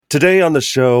Today on the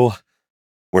show,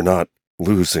 we're not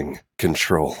losing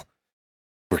control.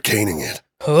 We're gaining it.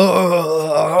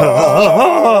 Oh,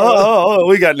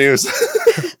 we got news.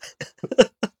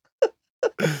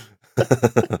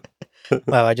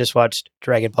 Wow, I just watched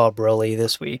Dragon Ball Broly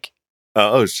this week.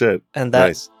 Oh, shit. And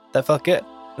Nice. that felt good.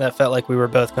 That felt like we were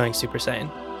both going Super Saiyan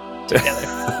together.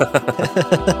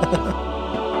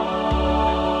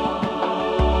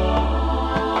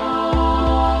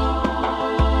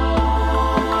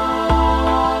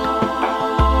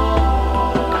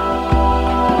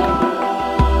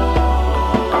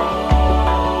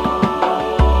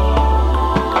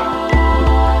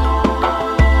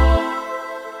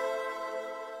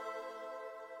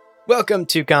 Welcome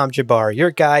to Gom Jabbar,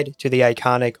 your guide to the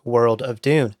iconic world of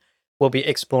Dune. We'll be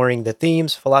exploring the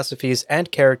themes, philosophies,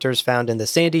 and characters found in the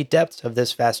sandy depths of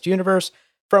this vast universe,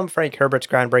 from Frank Herbert's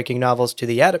groundbreaking novels to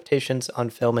the adaptations on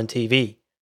film and TV.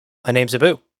 My name's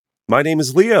Abu. My name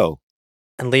is Leo.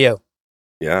 And Leo.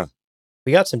 Yeah.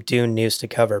 We got some Dune news to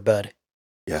cover, bud.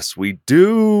 Yes, we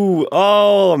do.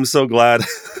 Oh, I'm so glad.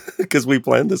 Because we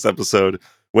planned this episode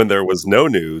when there was no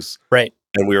news. Right.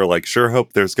 And we were like, sure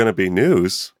hope there's going to be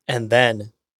news. And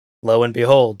then, lo and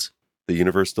behold, the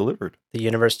universe delivered. The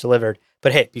universe delivered.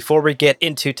 But hey, before we get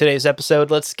into today's episode,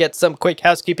 let's get some quick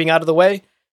housekeeping out of the way,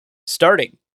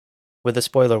 starting with a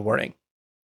spoiler warning.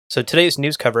 So today's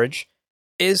news coverage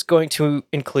is going to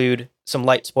include some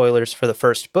light spoilers for the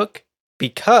first book,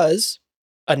 because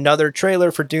another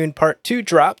trailer for Dune Part 2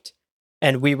 dropped,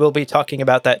 and we will be talking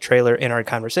about that trailer in our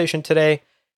conversation today,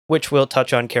 which will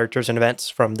touch on characters and events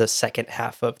from the second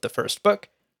half of the first book.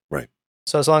 Right.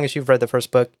 So as long as you've read the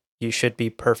first book, you should be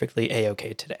perfectly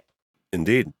A-okay today.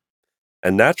 Indeed.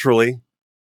 And naturally,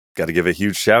 got to give a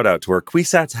huge shout out to our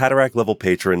Kwisatz Haderach level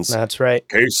patrons. That's right.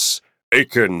 Case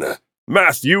Aiken,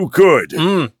 Matthew Good.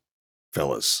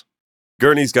 Fellas,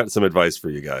 Gurney's got some advice for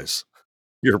you guys.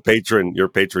 Your patron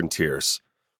tiers.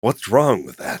 What's wrong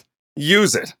with that?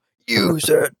 Use it. Use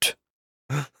it.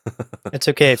 It's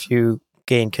okay if you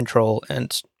gain control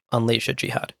and unleash a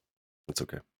jihad. That's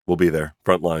okay. We'll be there.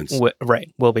 Front lines.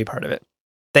 Right. We'll be part of it.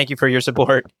 Thank you for your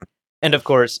support. And of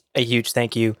course, a huge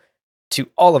thank you to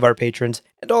all of our patrons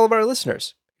and all of our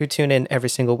listeners who tune in every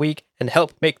single week and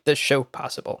help make this show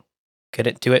possible.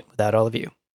 Couldn't do it without all of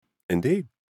you. Indeed.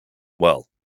 Well,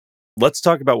 let's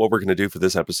talk about what we're going to do for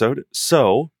this episode.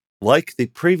 So, like the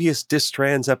previous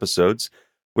Distrans episodes,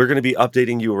 we're going to be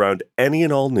updating you around any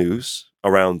and all news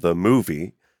around the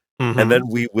movie. And then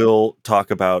we will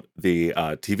talk about the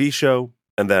TV show,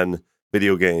 and then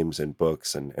video games and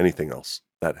books and anything else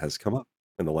that has come up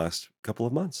in the last couple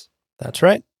of months. That's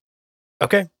right.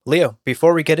 Okay, Leo,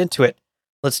 before we get into it,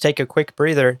 let's take a quick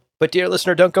breather. But dear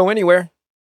listener, don't go anywhere,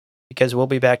 because we'll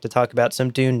be back to talk about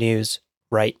some Dune news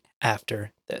right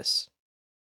after this.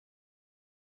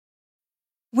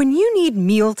 When you need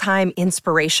mealtime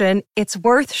inspiration, it's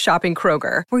worth shopping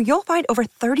Kroger, where you'll find over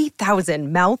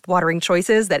 30,000 mouth-watering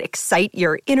choices that excite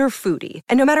your inner foodie.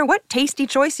 And no matter what tasty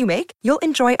choice you make, you'll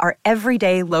enjoy our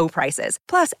everyday low prices,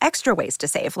 plus extra ways to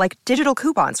save, like digital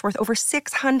coupons worth over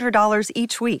 $600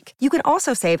 each week. You can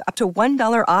also save up to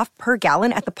 $1 off per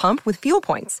gallon at the pump with fuel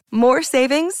points. More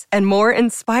savings and more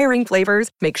inspiring flavors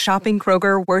make shopping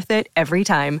Kroger worth it every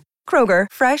time. Kroger,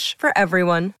 fresh for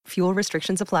everyone. Fuel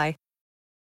restrictions apply.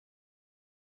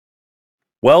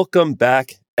 Welcome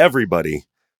back, everybody.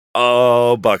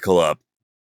 Oh, buckle up.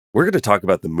 We're going to talk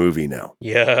about the movie now.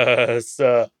 Yes.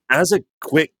 As a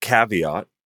quick caveat,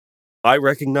 I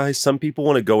recognize some people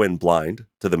want to go in blind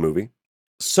to the movie.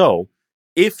 So,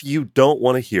 if you don't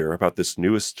want to hear about this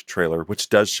newest trailer, which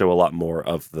does show a lot more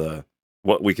of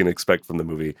what we can expect from the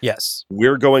movie, yes,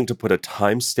 we're going to put a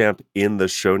timestamp in the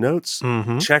show notes.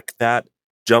 Check that.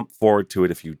 Jump forward to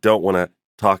it if you don't want to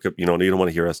talk. You don't want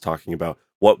to hear us talking about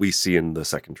what we see in the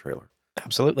second trailer.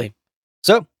 Absolutely.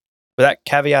 So, with that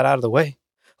caveat out of the way,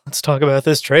 let's talk about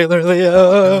this trailer,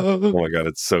 Leo. Oh my God,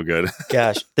 it's so good.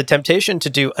 Gosh, the temptation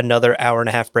to do another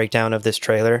hour-and-a-half breakdown of this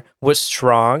trailer was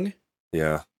strong.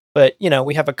 Yeah. But,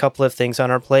 we have a couple of things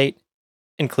on our plate,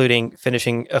 including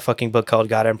finishing a fucking book called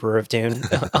God Emperor of Dune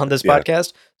on this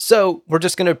podcast. So, we're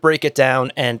just going to break it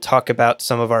down and talk about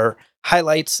some of our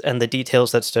highlights and the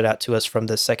details that stood out to us from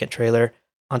this second trailer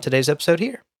on today's episode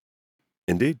here.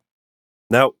 Indeed.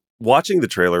 Now, watching the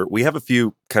trailer, we have a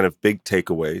few kind of big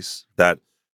takeaways that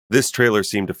this trailer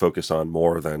seemed to focus on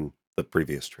more than the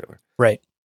previous trailer. Right.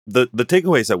 The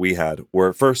takeaways that we had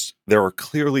were, first, there are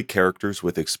clearly characters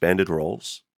with expanded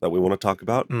roles that we want to talk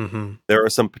about. There are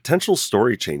some potential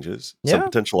story changes, some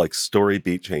potential story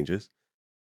beat changes.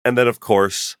 And then, of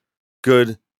course,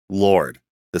 good Lord,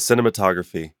 the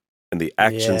cinematography and the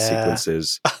action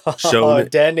sequences Oh, shown,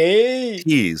 Denny.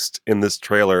 teased in this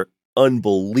trailer,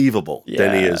 unbelievable.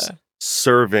 Denny is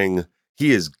serving,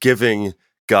 he is giving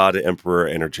God Emperor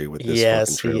energy with this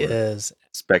fucking trailer. He is.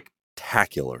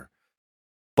 Spectacular.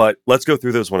 But let's go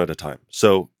through those one at a time.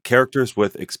 So, characters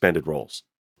with expanded roles.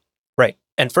 Right.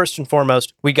 And first and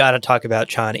foremost, we got to talk about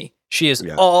Chani. She is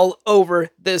Yeah. all over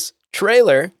this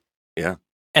trailer. Yeah.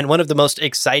 And one of the most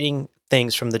exciting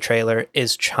things from the trailer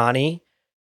is Chani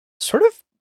sort of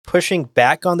pushing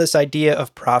back on this idea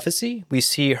of prophecy. We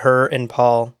see her and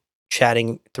Paul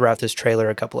chatting throughout this trailer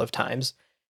a couple of times.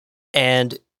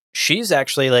 And she's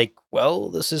actually like, well,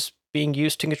 this is being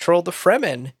used to control the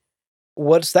Fremen.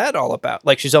 What's that all about?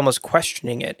 Like, she's almost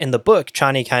questioning it. In the book,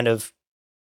 Chani kind of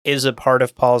is a part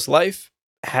of Paul's life,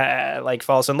 like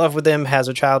falls in love with him, has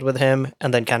a child with him,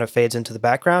 and then kind of fades into the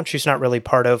background. She's not really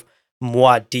part of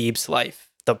Muad'Dib's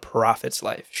life, the prophet's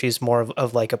life. She's more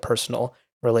of like a personal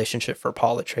relationship for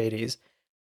Paul Atreides.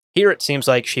 Here it seems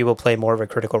like she will play more of a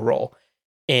critical role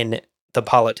in the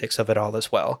politics of it all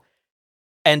as well.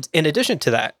 And in addition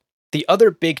to that, the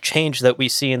other big change that we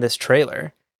see in this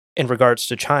trailer in regards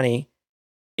to Chani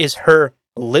is her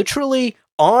literally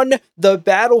on the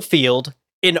battlefield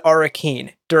in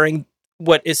Arrakeen during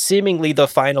what is seemingly the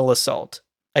final assault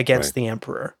against the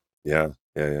Emperor. Yeah.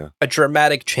 A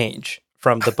dramatic change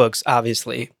from the books,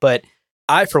 obviously, but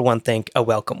I, for one, think a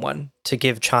welcome one to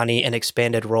give Chani an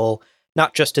expanded role,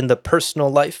 not just in the personal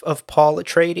life of Paul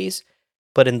Atreides,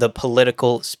 but in the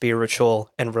political, spiritual,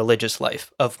 and religious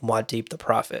life of Muad'Dib the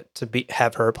Prophet.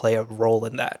 Have her play a role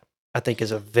in that, I think,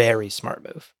 is a very smart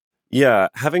move. Yeah,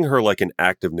 having her like an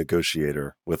active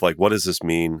negotiator with like, what does this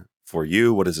mean for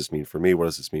you? What does this mean for me? What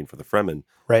does this mean for the Fremen?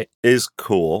 Right. Is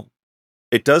cool.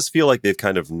 It does feel like they've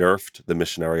kind of nerfed the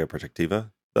Missionaria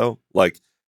Protectiva, though. Like,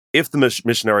 if the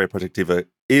Missionaria Protectiva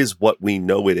is what we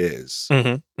know it is,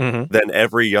 then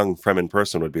every young Fremen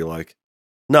person would be like,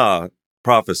 nah,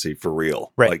 prophecy for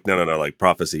real. Right. Like, no, like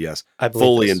prophecy, yes. I believe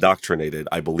fully this. Indoctrinated,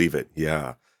 I believe it,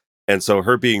 yeah. And so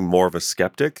her being more of a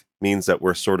skeptic means that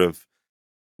we're sort of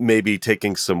maybe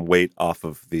taking some weight off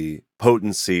of the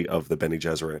potency of the Bene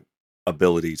Gesserit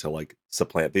ability to like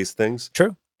supplant these things.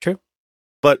 True.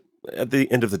 But at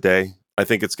the end of the day, I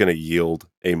think it's going to yield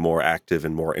a more active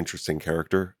and more interesting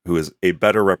character who is a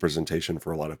better representation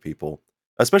for a lot of people,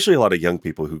 especially a lot of young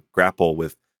people who grapple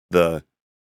with the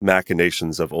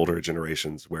machinations of older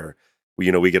generations where,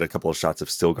 we get a couple of shots of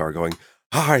Stilgar going,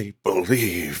 I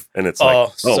believe. And it's like,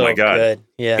 oh so my God, good.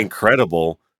 Yeah.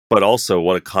 incredible. But also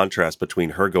what a contrast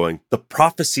between her going, the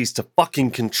prophecies to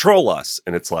fucking control us.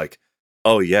 And it's like,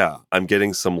 oh yeah, I'm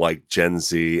getting some like Gen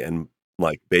Z and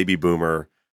like baby boomer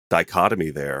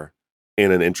dichotomy there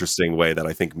in an interesting way that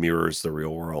I think mirrors the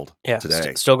real world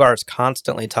today. Stilgar is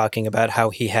constantly talking about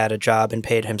how he had a job and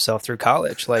paid himself through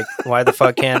college. Like, why the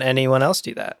fuck can't anyone else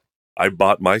do that? I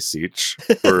bought my siege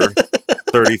for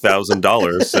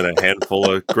 $30,000 and a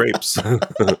handful of grapes.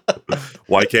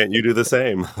 Why can't you do the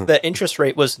same? The interest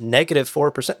rate was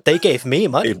 -4%. They gave me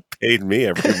money. They paid me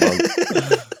every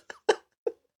month.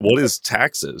 What is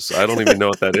taxes? I don't even know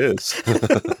what that is.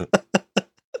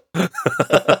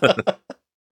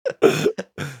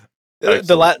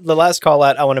 The last call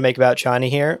out I want to make about Chani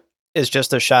here is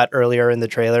just a shot earlier in the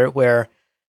trailer where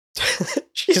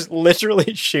she's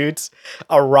literally shoots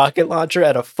a rocket launcher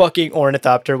at a fucking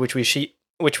ornithopter, which we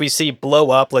see blow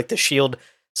up, like the shield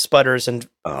sputters and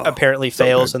apparently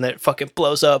fails, and then it fucking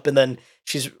blows up, and then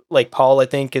she's like, Paul, I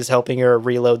think, is helping her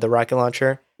reload the rocket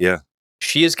launcher. Yeah.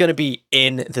 She is going to be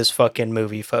in this fucking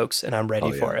movie, folks, and I'm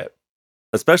ready for it.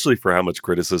 Especially for how much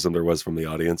criticism there was from the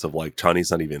audience of like,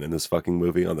 Chani's not even in this fucking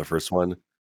movie on the first one.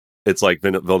 It's like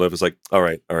Villeneuve is like, all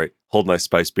right, hold my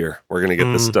spice beer. We're going to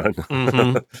get this done.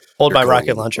 Hold my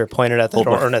rocket launcher pointed at the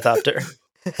ornithopter.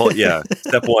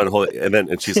 Step one, hold it.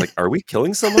 And she's like, are we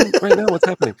killing someone right now? What's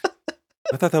happening?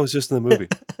 I thought that was just in the movie.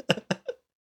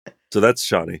 So that's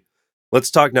Chani. Let's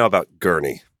talk now about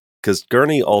Gurney, because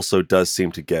Gurney also does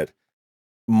seem to get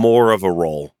more of a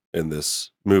role in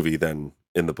this movie than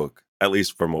in the book, at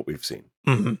least from what we've seen.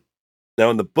 Now,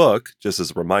 in the book, just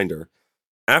as a reminder,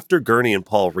 after Gurney and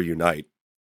Paul reunite,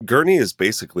 Gurney is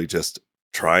basically just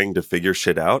trying to figure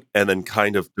shit out and then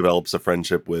kind of develops a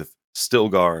friendship with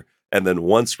Stilgar and then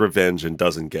wants revenge and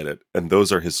doesn't get it. And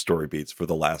those are his story beats for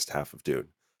the last half of Dune.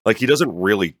 Like, he doesn't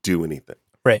really do anything.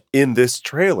 Right. In this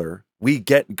trailer, we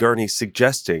get Gurney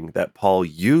suggesting that Paul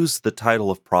use the title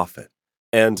of prophet.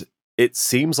 And it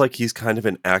seems like he's kind of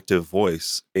an active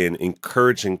voice in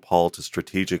encouraging Paul to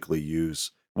strategically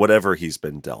use whatever he's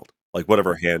been dealt, like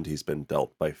whatever hand he's been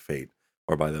dealt by fate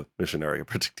or by the Missionaria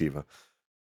Protectiva.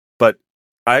 But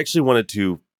I actually wanted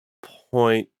to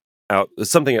point out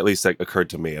something at least that occurred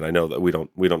to me, and I know that we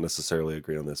don't necessarily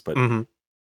agree on this, but Mhm.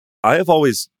 I have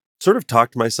always sort of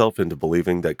talked myself into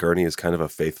believing that Gurney is kind of a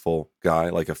faithful guy,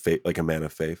 like a man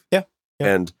of faith. Yeah.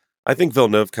 Yeah. And I think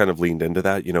Villeneuve kind of leaned into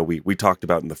that. You know, we talked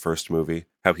about in the first movie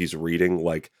how he's reading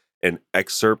like an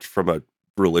excerpt from a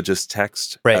religious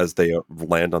text Right. as they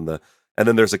land on the, and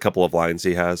then there's a couple of lines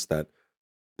he has that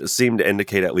seem to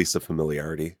indicate at least a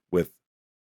familiarity with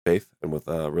faith and with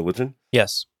religion.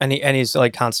 Yes. And he's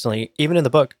like constantly, even in the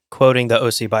book, quoting the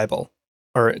OC Bible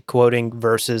or quoting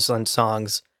verses and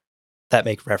songs that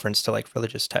make reference to like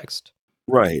religious text.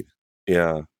 Right.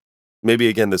 Yeah. Maybe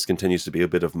again, this continues to be a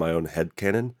bit of my own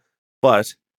headcanon,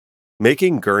 but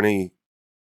making Gurney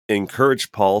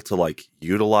encourage Paul to like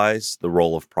utilize the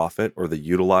role of prophet or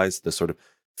utilize the sort of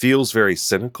feels very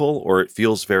cynical, or it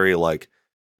feels very like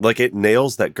it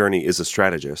nails that Gurney is a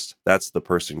strategist. That's the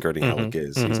person Gurney Halleck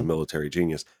is. He's a military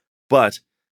genius. But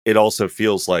it also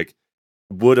feels like,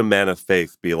 would a man of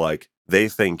faith be like, they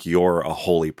think you're a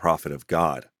holy prophet of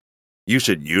God, you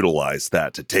should utilize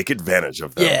that to take advantage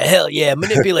of them. Yeah, hell yeah,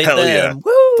 manipulate Hell them. yeah.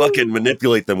 Woo! Fucking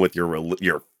manipulate them with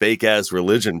your fake ass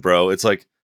religion, bro. It's like,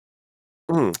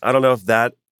 I don't know if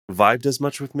that vibed as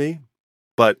much with me,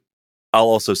 but I'll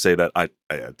also say that I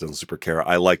don't super care.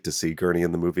 I like to see Gurney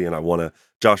in the movie, and I want to.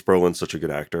 Josh Brolin's such a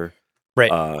good actor.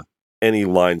 Right. Any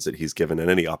lines that he's given and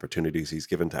any opportunities he's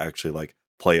given to actually like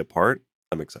play a part,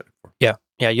 I'm excited for. Yeah.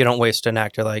 Yeah. You don't waste an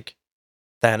actor like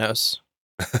Thanos,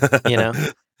 you know?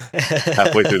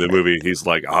 Halfway through the movie, he's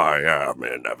like, "I am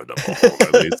inevitable."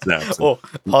 And he snaps, and Oh,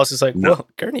 Paul's just like, no- whoa,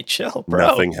 Gurney, chill, bro.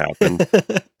 nothing happened.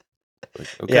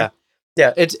 Like, okay. Yeah.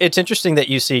 Yeah. It's interesting that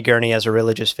you see Gurney as a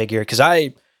religious figure because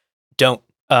I don't,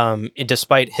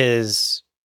 despite his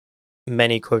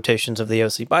many quotations of the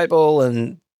OC Bible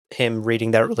and him reading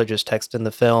that religious text in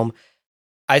the film,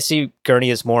 I see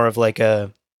Gurney as more of like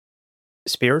a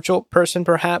spiritual person,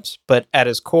 perhaps, but at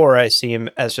his core, I see him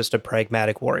as just a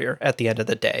pragmatic warrior at the end of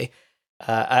the day.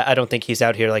 I don't think he's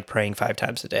out here like praying 5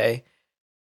 times a day.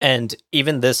 And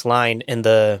even this line in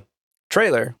the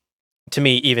trailer, to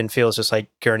me, even feels just like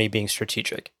Gurney being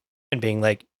strategic and being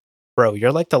like, bro,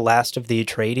 you're like the last of the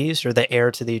Atreides. You're the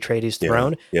heir to the Atreides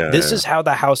throne. This is how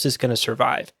the house is going to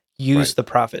survive. Use the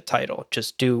prophet title.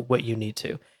 Just do what you need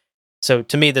to. So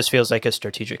to me, this feels like a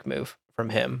strategic move from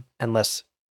him and less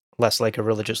like a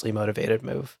religiously motivated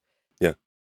move. Yeah.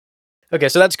 Okay,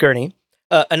 so that's Gurney.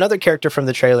 Another character from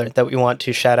the trailer that we want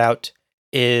to shout out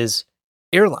is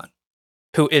Irulan,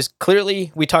 who is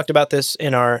clearly, we talked about this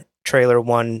in our trailer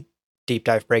 1 deep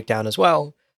dive breakdown as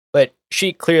well, but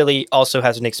she clearly also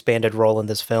has an expanded role in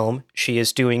this film. She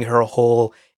is doing her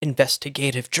whole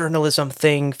investigative journalism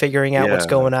thing, figuring out what's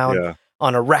going on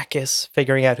Arrakis,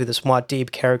 figuring out who this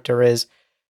Muad'Dib character is.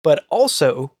 But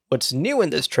also, what's new in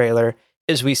this trailer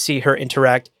is we see her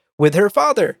interact with her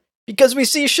father, because we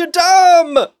see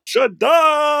Shaddam!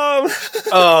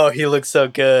 Oh, he looks so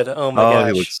good. Oh my gosh.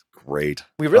 He looks great.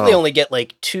 We really only get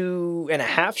like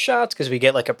 2.5 shots, because we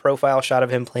get like a profile shot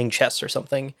of him playing chess or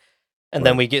something. And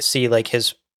then we see like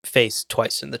his face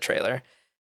twice in the trailer.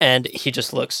 And he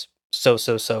just looks so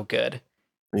good.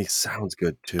 He sounds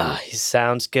good too. He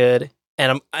sounds good.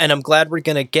 And I'm glad we're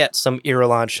gonna get some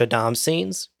Irulan Shaddam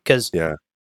scenes, because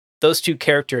those two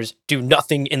characters do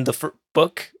nothing in the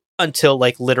book until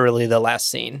like literally the last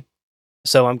scene.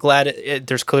 So I'm glad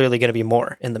there's clearly going to be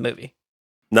more in the movie.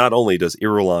 Not only does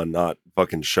Irulan not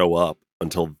fucking show up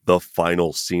until the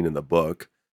final scene in the book,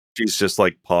 she's just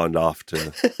like pawned off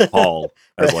to Paul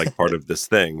as like part of this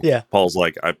thing. Yeah. Paul's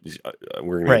like,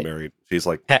 we're going to get married. She's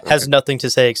like, has nothing to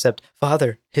say except,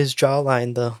 Father, his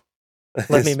jawline though.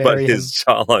 Let me marry him. His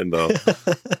jawline though.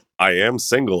 I am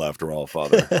single after all,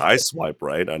 Father. I swipe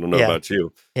right. I don't know about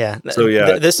you. Yeah. So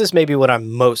this is maybe what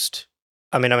I'm most.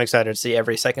 I mean, I'm excited to see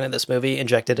every second of this movie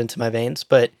injected into my veins,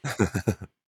 but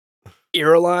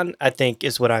Irulan, I think,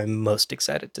 is what I'm most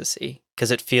excited to see,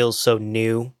 because it feels so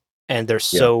new and there's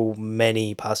so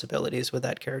many possibilities with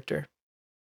that character.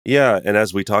 Yeah, and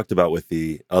as we talked about with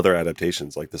the other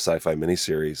adaptations, like the sci-fi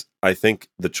miniseries, I think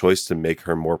the choice to make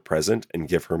her more present and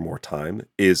give her more time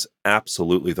is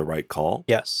absolutely the right call.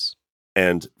 Yes.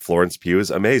 And Florence Pugh is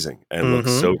amazing and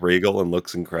looks so regal and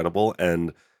looks incredible,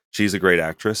 and she's a great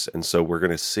actress, and so we're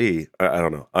going to see, I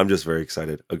don't know, I'm just very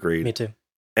excited. Agreed. Me too.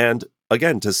 And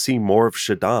again, to see more of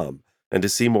Shaddam and to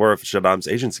see more of Shaddam's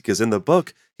agency, because in the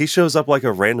book, he shows up like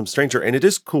a random stranger, and it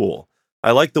is cool. I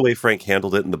like the way Frank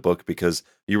handled it in the book, because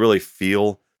you really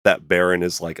feel that Baron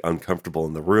is like uncomfortable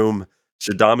in the room.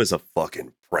 Shaddam is a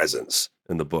fucking presence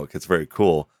in the book. It's very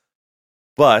cool.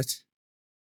 But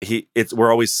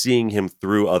we're always seeing him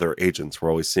through other agents. We're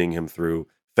always seeing him through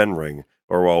Fenring,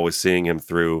 or we're always seeing him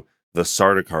through the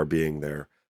Sardaukar being there,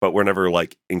 but we're never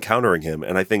like encountering him.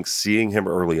 And I think seeing him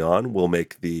early on will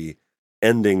make the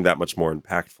ending that much more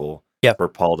impactful Yeah. for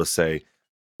Paul to say,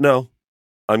 no,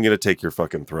 I'm going to take your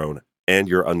fucking throne and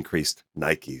your uncreased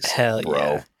Nikes, Hell bro.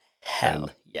 yeah. Hell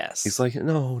And yes. he's like,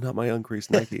 no, not my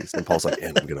uncreased Nikes. And Paul's like,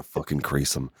 and I'm going to fucking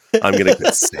crease them. I'm going to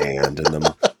put sand in them.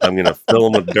 I'm going to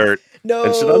fill them with dirt. No,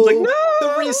 And Shadon's like, no,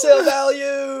 the resale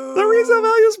value. the resale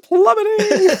value is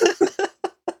plummeting.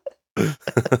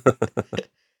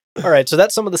 All right, so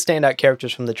that's some of the standout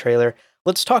characters from the trailer.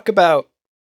 Let's talk about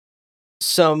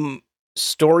some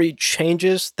story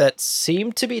changes that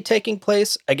seem to be taking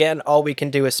place. Again, all we can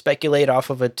do is speculate off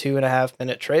of a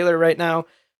 2.5-minute trailer right now,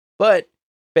 but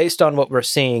based on what we're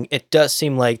seeing, it does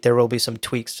seem like there will be some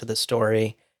tweaks to the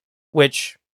story,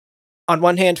 which on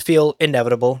one hand feel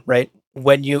inevitable, right?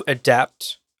 When you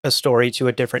adapt a story to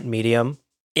a different medium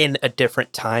in a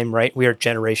different time, right? We are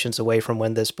generations away from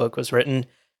when this book was written.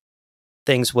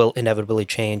 Things will inevitably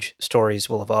change, stories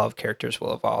will evolve, characters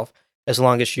will evolve. As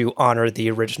long as you honor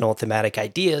the original thematic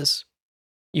ideas,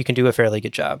 you can do a fairly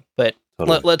good job. But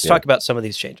Totally, let's talk about some of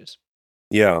these changes.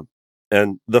 Yeah.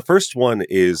 And the first one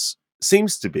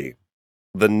seems to be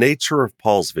the nature of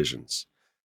Paul's visions.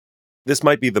 This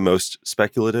might be the most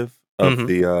speculative of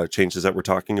the changes that we're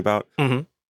talking about. Mhm.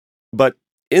 But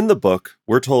in the book,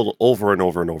 we're told over and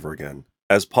over and over again,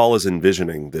 as Paul is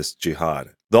envisioning this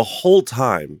jihad, the whole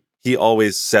time he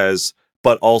always says,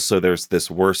 but also there's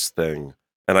this worse thing,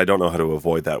 and I don't know how to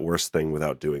avoid that worse thing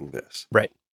without doing this.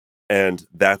 Right. And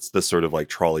that's the sort of like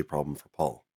trolley problem for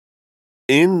Paul.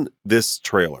 In this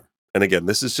trailer, and again,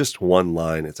 this is just one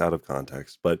line, it's out of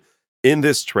context, but in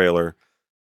this trailer,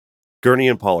 Gurney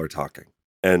and Paul are talking,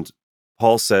 and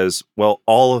Paul says, well,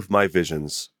 all of my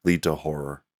visions lead to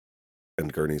horror.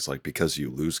 And Gurney's like, because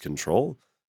you lose control?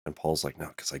 And Paul's like, no,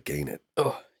 because I gain it.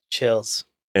 Oh, chills.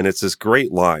 And it's this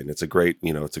great line. It's a great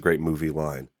movie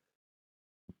line.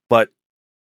 But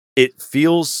it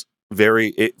feels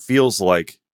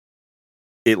like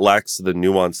it lacks the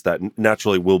nuance that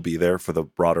naturally will be there for the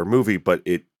broader movie, but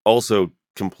it also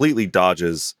completely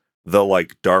dodges the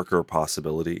like darker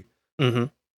possibility. Mm-hmm.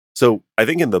 So I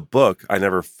think in the book, I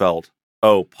never felt,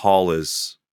 oh, Paul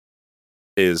is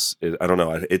I don't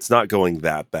know, it's not going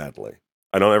that badly.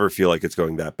 I don't ever feel like it's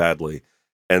going that badly.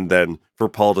 And then for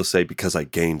Paul to say, because I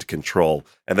gained control,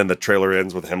 and then the trailer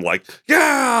ends with him like,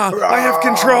 yeah, I have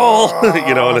control,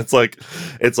 and it's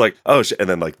like, oh shit. And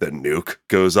then like the nuke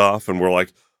goes off and we're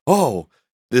like, oh,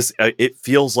 it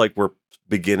feels like we're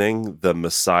beginning the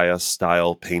Messiah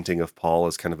style painting of Paul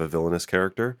as kind of a villainous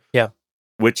character. Yeah.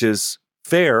 Which is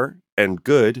fair and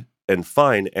good and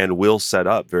fine and will set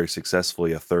up very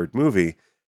successfully a third movie.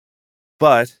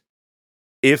 But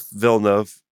if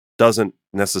Villeneuve doesn't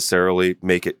necessarily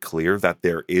make it clear that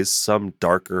there is some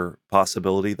darker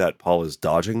possibility that Paul is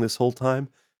dodging this whole time,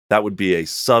 that would be a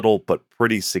subtle but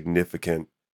pretty significant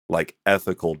like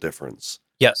ethical difference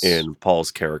in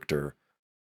Paul's character.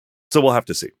 So we'll have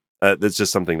to see. That's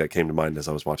just something that came to mind as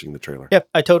I was watching the trailer. Yep,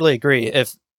 I totally agree.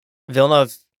 If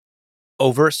Villeneuve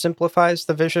oversimplifies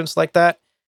the visions like that,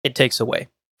 it takes away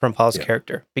from Paul's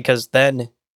character, because then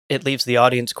it leaves the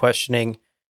audience questioning,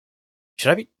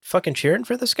 should I be fucking cheering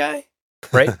for this guy?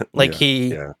 Right? Like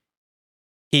he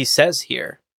says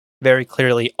here very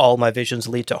clearly, all my visions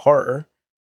lead to horror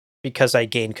because I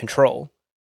gain control.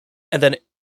 And then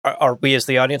are we as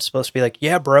the audience supposed to be like,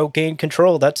 yeah, bro, gain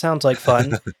control. That sounds like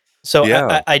fun. So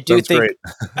I do think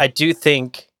I do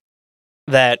think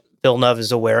that Villeneuve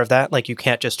is aware of that. Like, you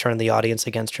can't just turn the audience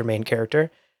against your main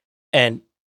character. And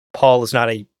Paul is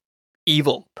not a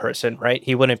evil person, right?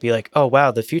 He wouldn't be like, oh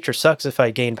wow, the future sucks if I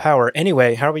gain power.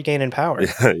 Anyway, how are we gaining power?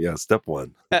 Yeah, step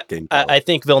one. Gain power. I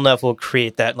think Villeneuve will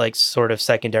create that like sort of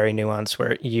secondary nuance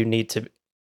where you need to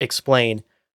explain,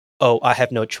 oh, I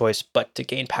have no choice but to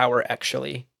gain power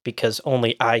actually, because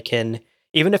only I can,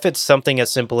 even if it's something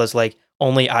as simple as like,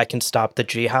 only I can stop the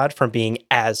jihad from being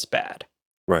as bad.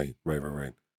 Right.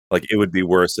 Like, it would be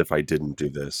worse if I didn't do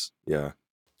this. Yeah.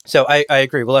 So I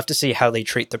agree. We'll have to see how they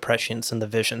treat the prescience and the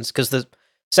visions, because the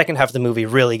second half of the movie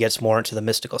really gets more into the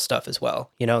mystical stuff as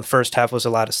well. The first half was a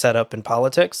lot of setup and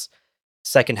politics.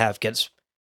 Second half gets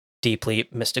deeply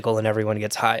mystical and everyone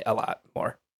gets high a lot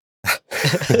more.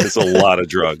 There's a lot of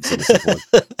drugs in the second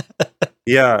one.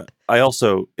 Yeah.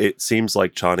 It seems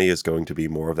like Chani is going to be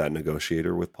more of that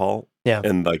negotiator with Paul. Yeah.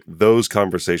 And like those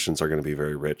conversations are going to be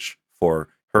very rich for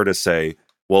her to say,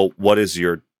 well, what is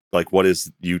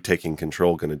you taking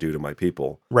control going to do to my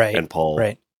people? Right. And Paul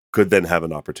could then have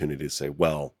an opportunity to say,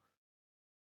 well,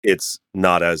 it's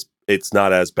not as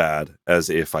bad as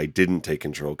if I didn't take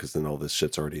control, because then all this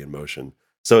shit's already in motion.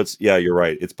 So it's, yeah, you're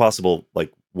right. It's possible,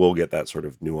 like, we'll get that sort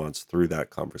of nuance through that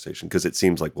conversation, because it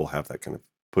seems like we'll have that kind of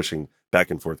pushing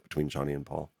back and forth between Johnny and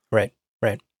Paul. Right.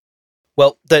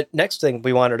 Well, the next thing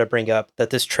we wanted to bring up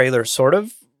that this trailer sort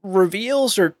of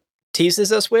reveals or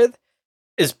teases us with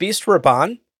is Beast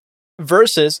Raban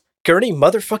versus Gurney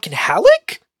motherfucking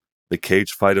Halleck? The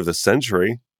cage fight of the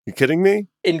century. You kidding me?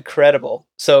 Incredible.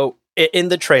 So in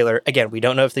the trailer, again, we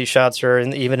don't know if these shots are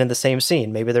even in the same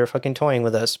scene. Maybe they're fucking toying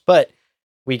with us, but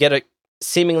we get a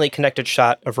seemingly connected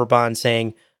shot of Raban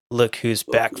saying, "Look who's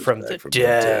back from the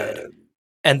dead."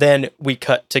 And then we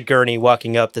cut to Gurney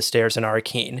walking up the stairs in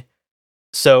Arkeen.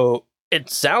 So it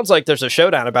sounds like there's a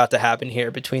showdown about to happen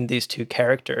here between these two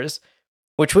characters,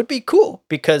 which would be cool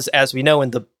because, as we know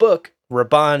in the book,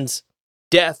 Raban's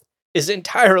death is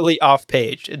entirely off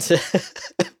page. It's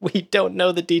we don't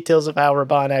know the details of how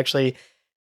Raban actually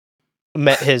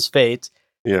met his fate.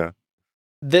 Yeah.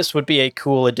 This would be a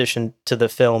cool addition to the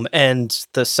film, and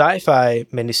the sci-fi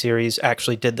miniseries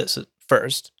actually did this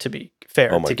first, to be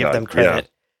fair, to give them credit. Yeah.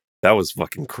 That was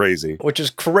fucking crazy. Which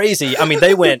is crazy. I mean,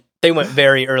 they went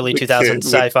very early 2000s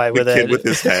sci-fi with the it. kid with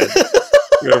his head.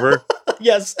 Remember?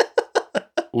 Yes.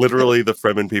 Literally the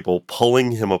Fremen people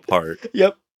pulling him apart.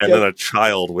 Yep. And then a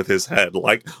child with his head,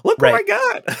 like, look what I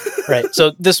got. Right.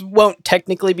 So this won't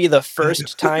technically be the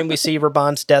first time we see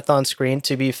Raban's death on screen,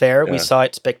 to be fair. Yeah. We saw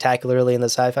it spectacularly in the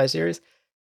sci-fi series.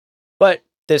 But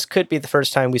this could be the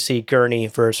first time we see Gurney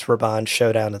versus Raban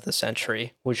showdown of the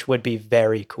century, which would be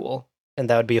very cool. And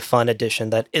that would be a fun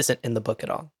addition that isn't in the book at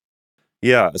all.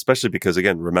 Yeah, especially because,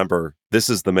 again, remember, this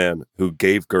is the man who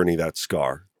gave Gurney that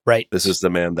scar. Right. This is the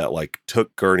man that, like,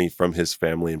 took Gurney from his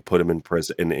family and put him in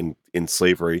prison, in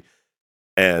slavery,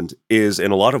 and is,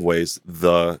 in a lot of ways,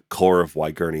 the core of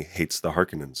why Gurney hates the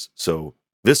Harkonnens so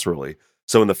viscerally.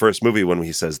 So in the first movie, when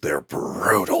he says, they're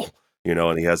brutal,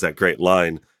 and he has that great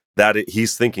line,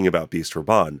 he's thinking about Beast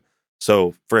Raban.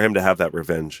 So for him to have that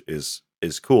revenge is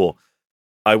cool.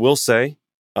 I will say,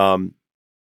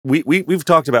 we've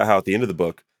talked about how at the end of the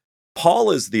book,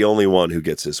 Paul is the only one who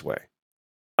gets his way.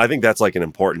 I think that's like an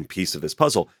important piece of this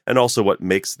puzzle, and also what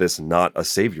makes this not a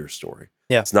savior story.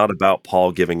 Yeah. It's not about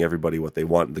Paul giving everybody what they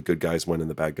want, and the good guys win and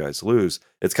the bad guys lose.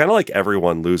 It's kind of like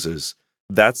everyone loses.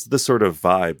 That's the sort of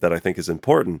vibe that I think is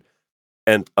important.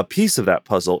 And a piece of that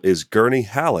puzzle is Gurney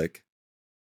Halleck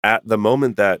at the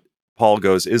moment that Paul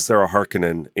goes, is there a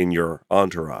Harkonnen in your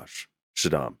entourage,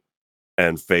 Shaddam?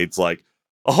 And Fade's like,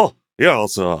 oh, yeah,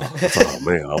 oh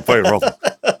man, I'm playing rough.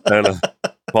 And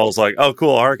Paul's like, oh,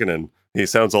 cool, Harkonnen. He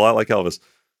sounds a lot like Elvis.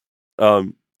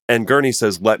 And Gurney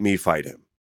says, let me fight him.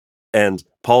 And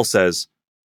Paul says,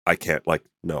 I can't,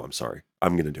 no, I'm sorry.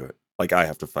 I'm going to do it. I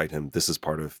have to fight him. This is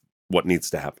part of what needs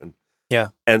to happen. Yeah.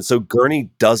 And so Gurney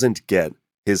doesn't get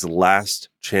his last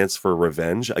chance for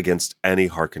revenge against any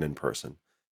Harkonnen person.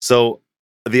 So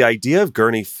the idea of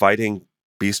Gurney fighting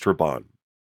Beast Raban,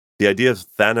 the idea of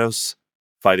Thanos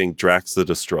fighting Drax the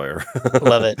Destroyer.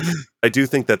 Love it. I do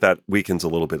think that weakens a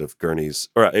little bit of Gurney's,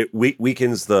 or it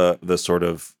weakens the sort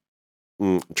of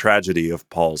tragedy of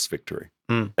Paul's victory.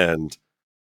 And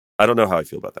I don't know how I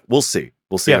feel about that. We'll see.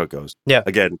 We'll see how it goes. Yeah.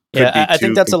 Again, I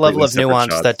think that's a level of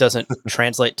nuance that doesn't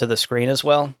translate to the screen as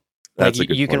well.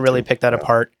 You can really pick that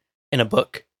apart in a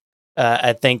book.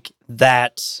 I think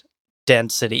that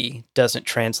density doesn't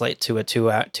translate to a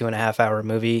 2.5 hour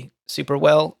movie super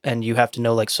well, and you have to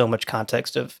know so much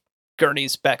context of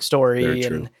Gurney's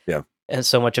backstory and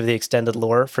so much of the extended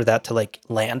lore for that to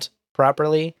land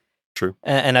properly. True.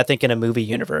 And I think in a movie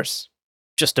universe,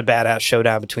 just a badass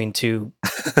showdown between two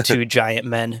giant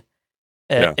men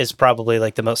is probably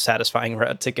the most satisfying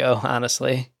route to go,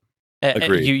 honestly.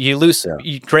 Agreed. You lose,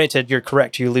 granted, you're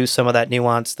correct, you lose some of that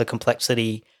nuance, the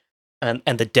complexity, and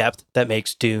the depth that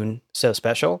makes Dune so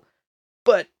special,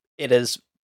 but it is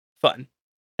fun.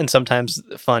 And sometimes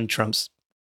fun trumps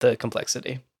the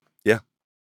complexity. Yeah.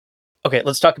 Okay,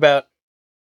 let's talk about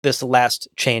this last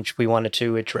change we wanted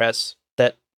to address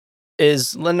that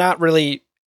is not really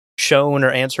shown or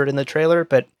answered in the trailer,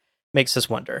 but makes us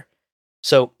wonder.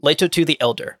 So, Leto II the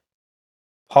Elder,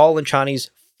 Paul and Chani's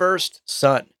first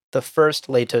son, the first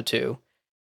Leto II.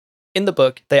 In the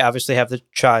book, they obviously have the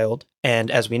child, and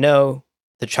as we know,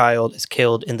 the child is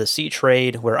killed in the sea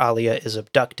trade where Alia is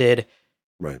abducted.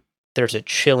 Right. There's a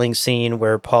chilling scene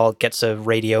where Paul gets a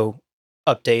radio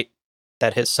update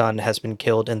that his son has been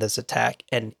killed in this attack.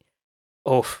 And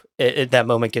that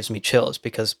moment gives me chills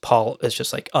because Paul is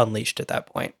just unleashed at that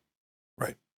point.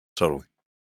 Right. Totally.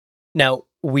 Now,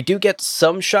 we do get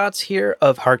some shots here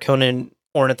of Harkonnen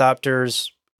ornithopters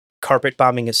carpet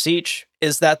bombing a siege.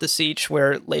 Is that the siege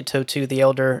where Leto II the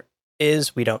Elder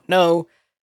is? We don't know.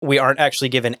 we aren't actually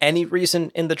given any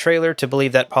reason in the trailer to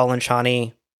believe that Paul and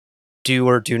Chani do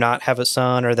or do not have a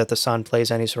son, or that the son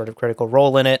plays any sort of critical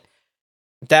role in it.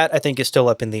 That, I think, is still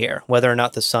up in the air, whether or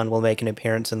not the son will make an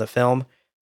appearance in the film,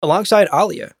 alongside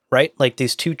Alia, right? Like,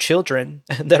 these two children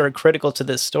that are critical to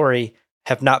this story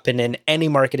have not been in any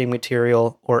marketing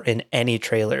material or in any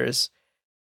trailers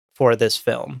for this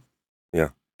film. Yeah.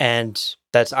 And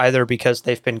that's either because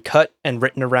they've been cut and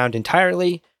written around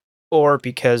entirely, or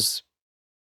because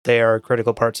they are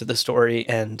critical parts of the story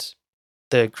and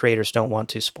the creators don't want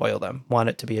to spoil them, want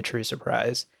it to be a true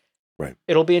surprise. Right.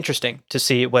 It'll be interesting to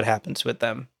see what happens with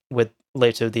them, with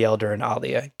Leto the Elder and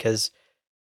Alia, because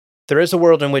there is a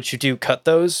world in which you do cut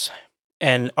those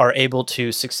and are able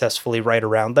to successfully write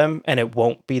around them, and it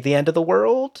won't be the end of the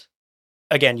world.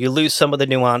 Again, you lose some of the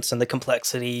nuance and the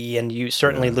complexity, and you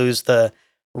certainly lose the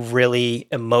really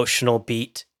emotional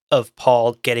beat of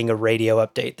Paul getting a radio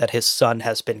update that his son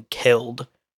has been killed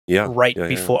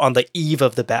before, on the eve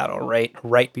of the battle,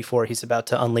 right before he's about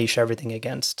to unleash everything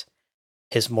against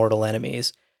his mortal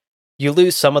enemies. You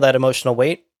lose some of that emotional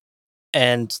weight,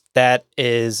 and that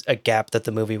is a gap that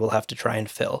the movie will have to try and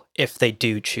fill if they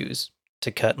do choose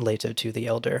to cut Leto to the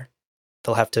Elder.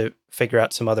 They'll have to figure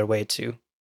out some other way to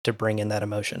bring in that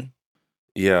emotion.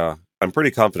 Yeah, I'm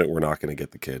pretty confident we're not going to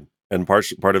get the kid. And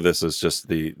part of this is just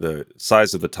the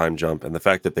size of the time jump and the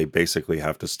fact that they basically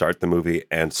have to start the movie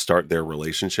and start their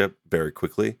relationship very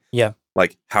quickly. Yeah.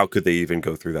 Like, how could they even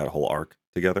go through that whole arc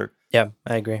together? Yeah,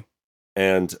 I agree.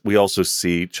 And we also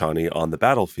see Chani on the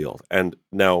battlefield. And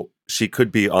now she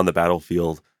could be on the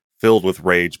battlefield filled with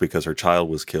rage because her child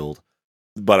was killed.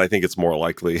 But I think it's more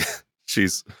likely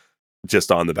she's just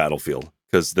on the battlefield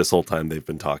because this whole time they've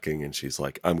been talking and she's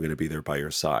like, I'm going to be there by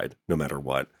your side no matter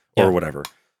what, or whatever.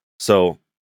 So,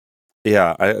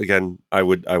 yeah, I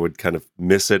would kind of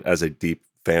miss it as a deep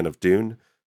fan of Dune.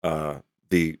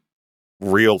 The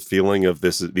real feeling of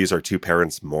these are two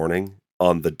parents mourning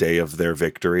on the day of their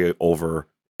victory over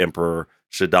Emperor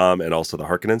Shaddam and also the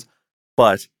Harkonnens.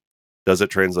 But does it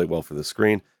translate well for the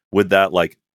screen? Would that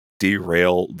like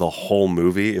derail the whole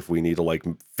movie if we need to like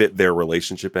fit their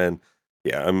relationship in?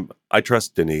 Yeah, I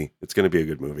trust Denis. It's going to be a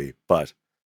good movie, but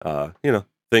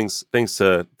things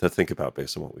to think about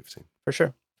based on what we've seen. For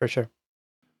sure.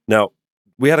 Now,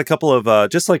 we had a couple of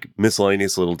just like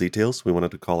miscellaneous little details we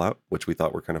wanted to call out, which we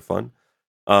thought were kind of fun.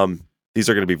 These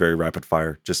are going to be very rapid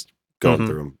fire, just going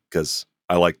through them because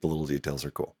I like the little details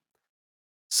are cool.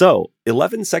 So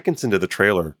 11 seconds into the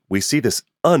trailer, we see this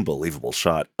unbelievable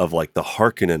shot of like the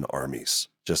Harkonnen armies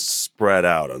just spread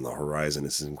out on the horizon.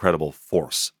 It's an incredible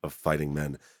force of fighting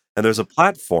men. And there's a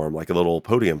platform, like a little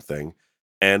podium thing,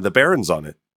 and the Baron's on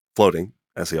it, floating,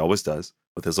 as he always does,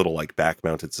 with his little like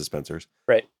back-mounted suspensors.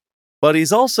 Right. But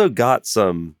he's also got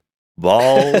some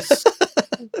balls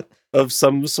of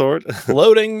some sort.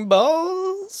 Floating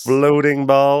balls? Floating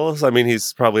balls. I mean,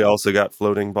 he's probably also got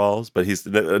floating balls, but he's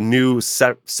a new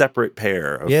separate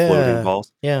pair of floating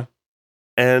balls. Yeah.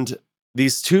 And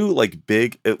these two like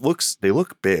big, they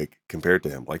look big compared to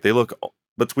him. Like they look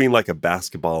between like a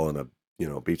basketball and a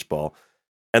beach ball,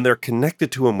 and they're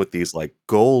connected to him with these like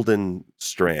golden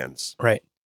strands. Right.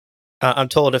 I'm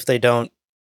told if they don't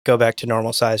go back to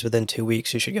normal size within 2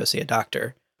 weeks, you should go see a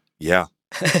doctor. Yeah,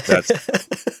 that's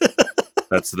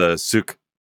the Suk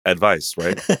advice,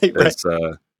 right? Right. As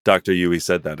Dr. Yui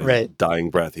said that in Right. dying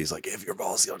breath. He's like, if your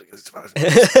balls, and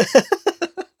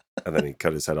then he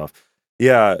cut his head off.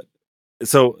 Yeah.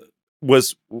 So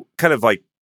was kind of like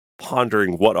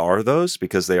pondering what are those,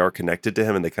 because they are connected to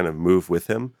him and they kind of move with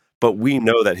him. But we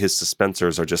know that his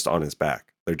suspensors are just on his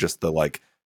back. They're just the like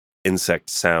insect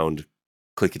sound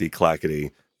clickety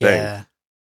clackety thing. Yeah.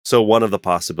 So one of the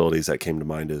possibilities that came to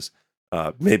mind is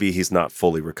maybe he's not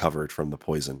fully recovered from the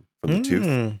poison from the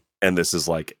tooth, and this is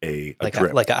like a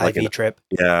drip, like an IV trip.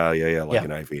 Yeah,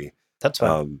 an IV. That's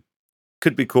fun.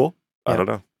 Could be cool. Yeah. I don't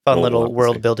know. Fun We'll little have to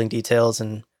world see. building details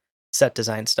and set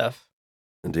design stuff.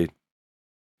 Indeed.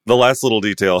 The last little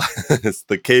detail is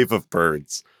the Cave of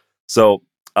Birds. So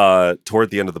toward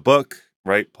the end of the book,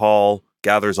 right, Paul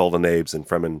gathers all the names and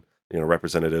Fremen,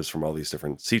 representatives from all these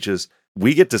different sieges.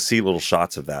 We get to see little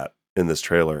shots of that in this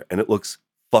trailer, and it looks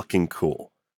fucking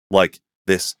cool. Like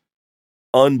this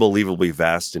unbelievably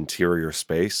vast interior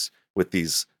space with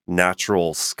these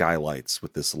natural skylights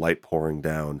with this light pouring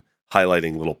down,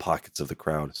 highlighting little pockets of the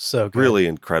crowd. So good. Really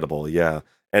incredible, yeah.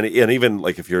 And even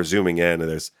like if you're zooming in,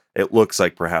 it looks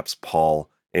like perhaps Paul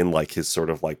in like his sort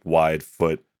of like wide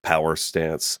foot power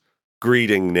stance,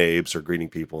 greeting nabes or greeting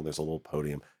people, and there's a little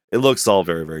podium. It looks all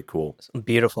very, very cool.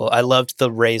 Beautiful. I loved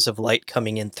the rays of light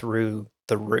coming in through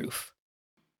the roof.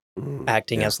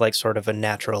 acting Yeah. as like sort of a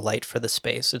natural light for the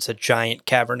space. It's a giant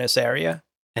cavernous area,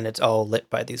 and it's all lit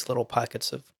by these little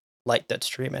pockets of light that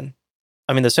stream in.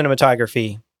 I mean, the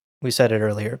cinematography, we said it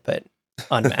earlier, but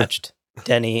unmatched.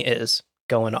 Denny is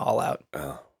going all out.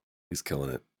 Oh, he's killing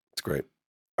it. It's great.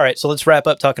 All right, so let's wrap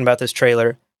up talking about this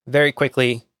trailer very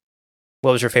quickly.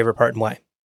 What was your favorite part and why?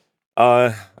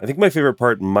 I think my favorite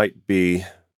part might be,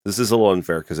 this is a little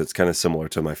unfair because it's kind of similar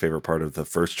to my favorite part of the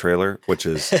first trailer, which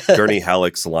is Gurney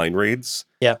Halleck's line reads.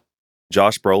 Yeah.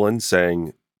 Josh Brolin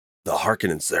saying, the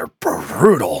Harkonnens, they're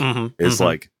brutal, is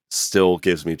like, still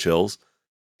gives me chills.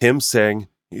 Him saying,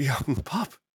 young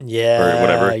pup, Yeah. or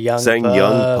whatever, saying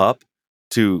young pup pup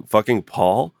to fucking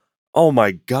Paul. Oh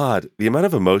my God. The amount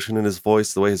of emotion in his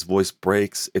voice, the way his voice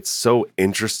breaks, it's so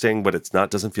interesting, but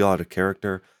doesn't feel out of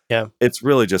character. Yeah. It's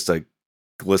really just a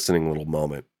glistening little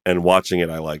moment. And watching it,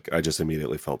 I just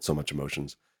immediately felt so much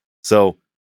emotions. So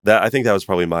I think that was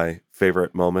probably my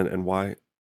favorite moment and why.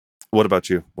 What about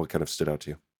you? What kind of stood out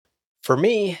to you? For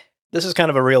me, this is kind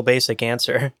of a real basic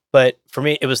answer, but for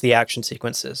me, it was the action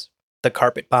sequences, the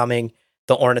carpet bombing,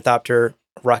 the ornithopter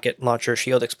rocket launcher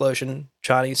shield explosion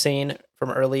Johnny scene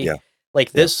from early. Yeah.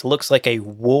 This looks like a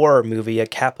war movie, a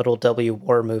capital W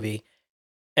war movie.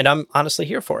 And I'm honestly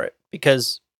here for it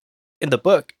because in the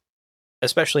book,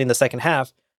 especially in the second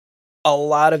half, a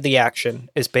lot of the action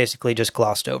is basically just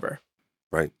glossed over.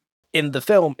 Right. In the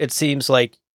film, it seems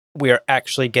like we are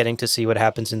actually getting to see what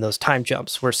happens in those time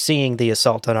jumps. We're seeing the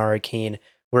assault on Arrakeen.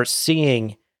 We're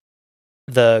seeing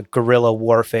the guerrilla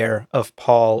warfare of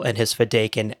Paul and his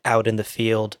Fedaykin out in the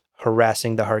field,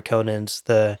 harassing the Harkonnens,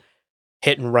 the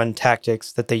hit and run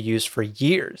tactics that they used for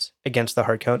years against the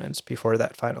Harkonnens before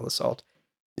that final assault.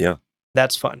 Yeah.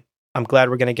 That's fun. I'm glad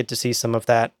we're going to get to see some of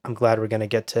that. I'm glad we're going to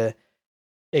get to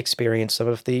experience some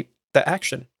of the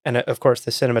action. And of course,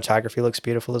 the cinematography looks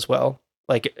beautiful as well.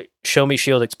 Like, show me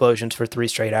shield explosions for 3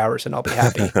 straight hours and I'll be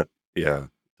happy. Yeah,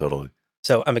 totally.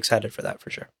 So I'm excited for that for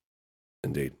sure.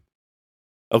 Indeed.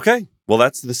 Okay, well,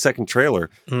 that's the second trailer.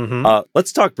 Mm-hmm.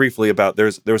 Let's talk briefly about,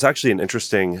 there was actually an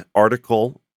interesting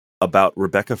article about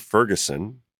Rebecca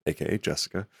Ferguson, aka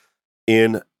Jessica,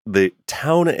 in the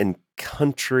Town and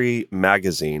Country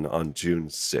magazine on June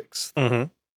 6th. Mm-hmm.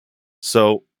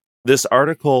 So this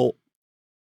article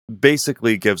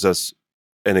basically gives us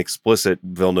an explicit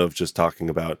Villeneuve just talking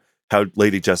about how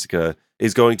Lady Jessica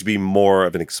is going to be more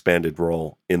of an expanded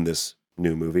role in this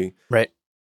new movie. Right.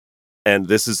 And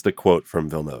this is the quote from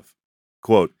Villeneuve.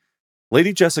 Quote,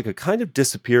 Lady Jessica kind of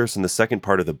disappears in the second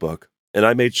part of the book, and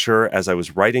I made sure as I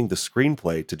was writing the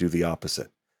screenplay to do the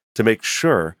opposite, to make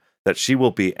sure that she will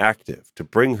be active, to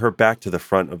bring her back to the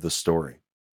front of the story.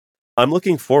 I'm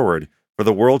looking forward for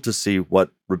the world to see what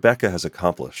Rebecca has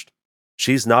accomplished.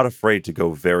 She's not afraid to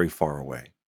go very far away.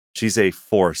 She's a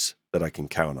force that I can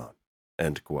count on.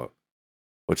 End quote.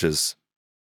 Which is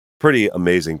pretty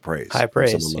amazing praise. High from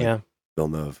praise, someone like yeah.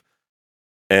 Villeneuve.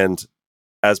 And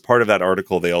as part of that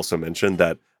article, they also mentioned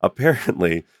that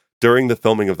apparently during the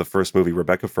filming of the first movie,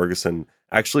 Rebecca Ferguson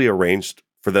actually arranged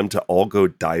for them to all go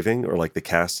diving, or like the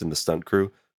cast and the stunt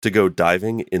crew, to go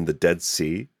diving in the Dead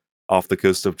Sea off the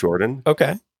coast of Jordan.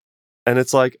 Okay. And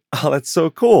it's like, oh, that's so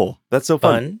cool. That's so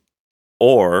fun.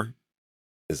 Or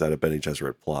is that a Bene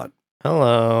Gesserit plot?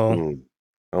 Hello.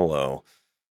 Hello.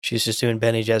 She's just doing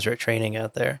Bene Gesserit training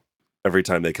out there. Every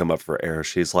time they come up for air,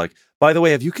 she's like, by the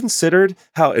way, have you considered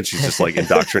how... And she's just like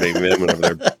indoctrinating them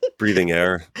whenever they're breathing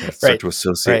air. They start to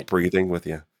associate breathing with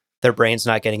you. Their brain's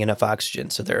not getting enough oxygen,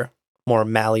 so they're more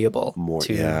malleable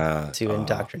to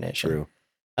indoctrination. True.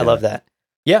 I love that.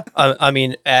 Yeah, I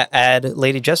mean, add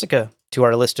Lady Jessica to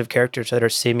our list of characters that are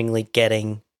seemingly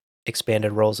getting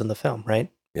expanded roles in the film,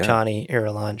 right? Yeah. Chani,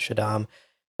 Irulan, Shaddam.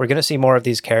 We're going to see more of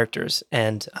these characters,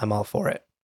 and I'm all for it.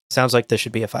 Sounds like this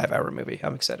should be a 5-hour movie.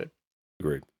 I'm excited.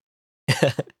 Agreed.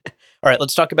 All right,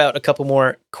 let's talk about a couple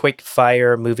more quick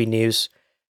fire movie news.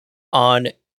 On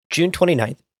June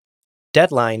 29th,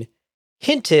 Deadline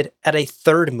hinted at a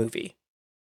third movie,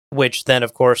 which then,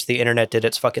 of course, the internet did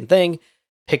its fucking thing,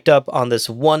 picked up on this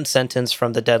one sentence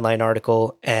from the Deadline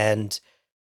article and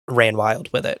ran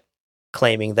wild with it,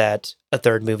 claiming that a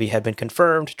third movie had been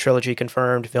confirmed, trilogy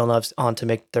confirmed, Villeneuve's on to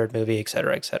make third movie,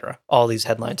 etc., etc. All these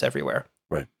headlines everywhere.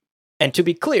 Right. And to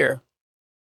be clear,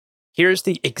 here's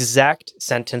the exact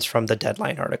sentence from the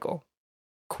Deadline article.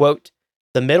 Quote,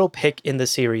 the middle pick in the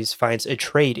series finds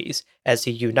Atreides as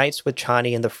he unites with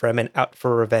Chani and the Fremen out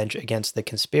for revenge against the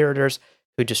conspirators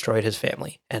who destroyed his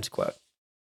family. End quote.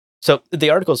 So the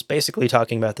article is basically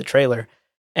talking about the trailer,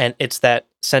 and it's that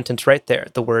sentence right there,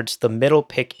 the words, the middle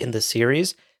pick in the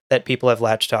series, that people have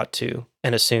latched on to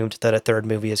and assumed that a third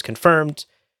movie is confirmed,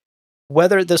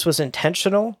 whether this was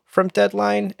intentional from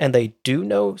Deadline and they do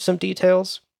know some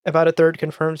details about a third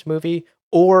confirmed movie,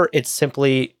 or it's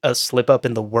simply a slip up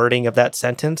in the wording of that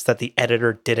sentence that the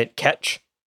editor didn't catch.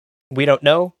 We don't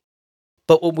know.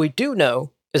 But what we do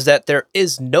know is that there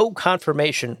is no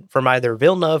confirmation from either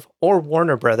Villeneuve or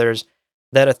Warner Brothers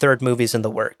that a third movie's in the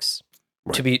works.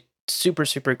 Right. To be super,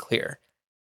 super clear.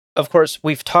 Of course,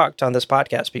 we've talked on this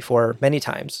podcast before many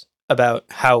times about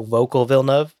how vocal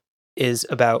Villeneuve is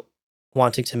about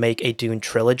wanting to make a Dune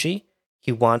trilogy.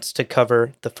 He wants to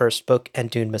cover the first book and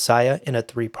Dune Messiah in a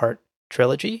 3-part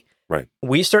trilogy. Right.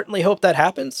 We certainly hope that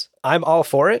happens. I'm all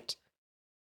for it.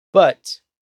 But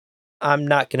I'm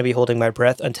not going to be holding my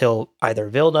breath until either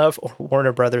Villeneuve or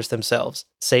Warner Brothers themselves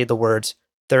say the words,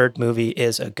 third movie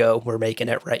is a go. We're making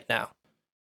it right now.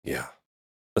 Yeah.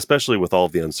 Especially with all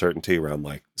of the uncertainty around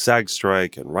like SAG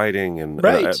strike and writing and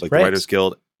the Writers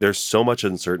Guild. There's so much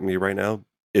uncertainty right now.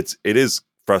 It is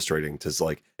frustrating to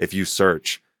like, if you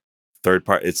search third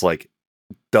part, it's like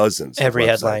dozens. Every of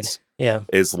headline. Yeah.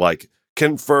 Is like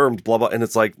confirmed, blah, blah. And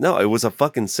it's like, no, it was a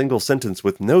fucking single sentence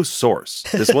with no source.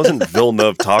 This wasn't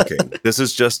Villeneuve talking. This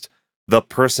is just the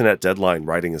person at Deadline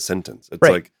writing a sentence. It's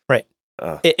right.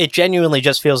 It genuinely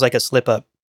just feels like a slip up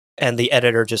and the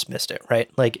editor just missed it, right?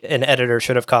 Like an editor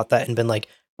should have caught that and been like,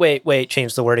 wait,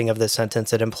 change the wording of this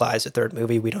sentence. It implies a third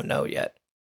movie. We don't know yet.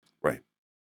 Right.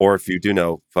 Or if you do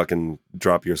know, fucking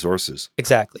drop your sources.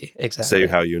 Exactly. Say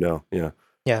how you know. Yeah.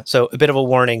 Yeah. So a bit of a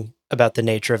warning about the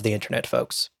nature of the internet,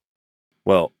 folks.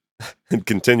 Well, and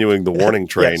continuing the warning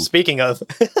train. Yeah, speaking of,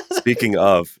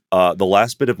 the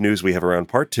last bit of news we have around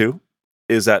part 2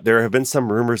 is that there have been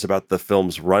some rumors about the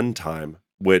film's runtime,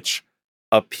 which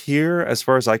appear, as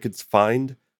far as I could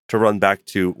find, to run back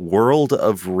to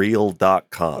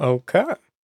worldofreal.com. Okay.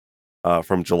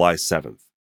 From July 7th.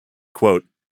 Quote,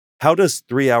 how does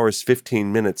 3 hours,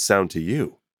 15 minutes sound to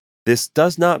you? This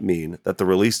does not mean that the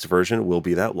released version will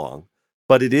be that long,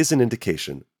 but it is an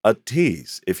indication, a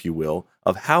tease, if you will,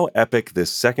 of how epic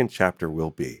this second chapter will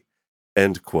be.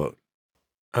 End quote.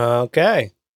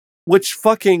 Okay. Which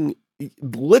fucking,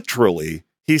 literally,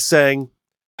 he's saying,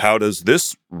 how does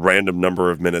this random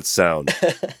number of minutes sound?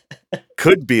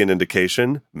 Could be an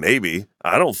indication, maybe,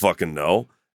 I don't fucking know.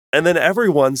 And then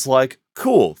everyone's like,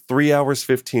 cool, 3 hours,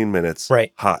 15 minutes,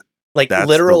 right? Hot. Like That's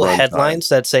literal headlines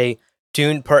that say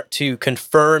Dune Part 2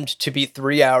 confirmed to be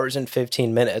 3 hours and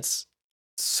 15 minutes.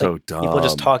 So like, dumb. People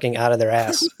just talking out of their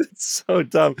ass. It's so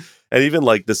dumb. And even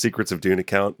like the Secrets of Dune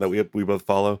account that we both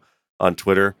follow on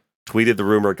Twitter tweeted the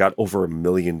rumor, got over 1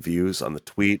 million views on the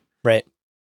tweet. Right.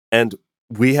 And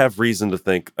we have reason to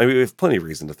think, we have plenty of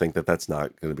reason to think that that's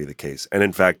not going to be the case. And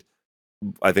in fact,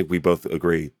 I think we both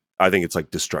agree. I think it's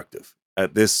like destructive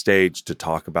at this stage to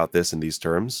talk about this in these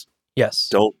terms. Yes.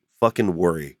 Don't fucking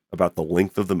worry about the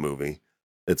length of the movie.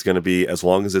 It's going to be as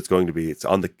long as it's going to be. It's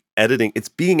on the editing. It's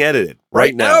being edited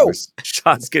right now. There's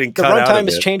shots getting cut out. The runtime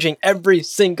is changing every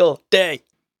single day.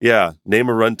 Yeah. Name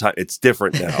a runtime. It's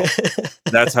different now.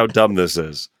 That's how dumb this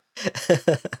is.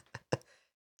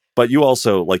 But you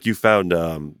also, like, you found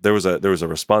there was a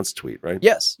response tweet, right?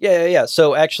 Yes. Yeah.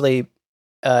 So actually,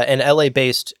 an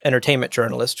LA-based entertainment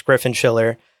journalist, Griffin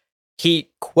Schiller, he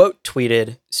quote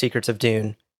tweeted Secrets of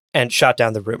Dune and shot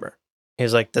down the rumor. He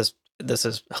was like, this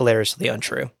is hilariously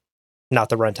untrue. Not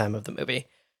the runtime of the movie.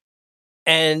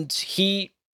 And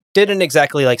he didn't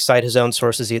exactly like cite his own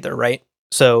sources either, right?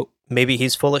 So maybe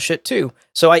he's full of shit too.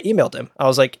 So I emailed him. I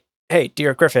was like, hey,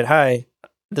 dear Griffin, hi.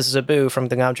 This is Abu from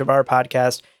the Gam Jabbar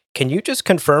podcast. Can you just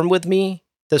confirm with me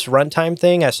this runtime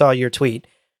thing? I saw your tweet.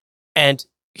 And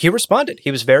he responded.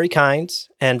 He was very kind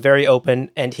and very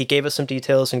open, and he gave us some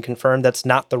details and confirmed that's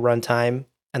not the runtime,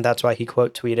 and that's why he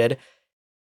quote tweeted.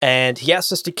 And he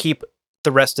asked us to keep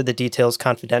the rest of the details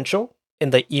confidential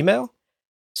in the email.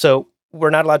 So we're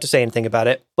not allowed to say anything about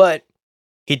it, but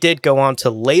he did go on to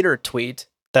later tweet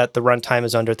that the runtime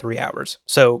is under 3 hours.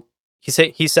 So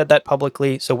he said that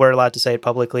publicly, so we're allowed to say it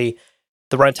publicly.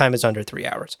 The runtime is under 3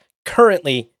 hours.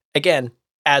 Currently, again,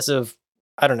 as of,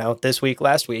 I don't know, this week,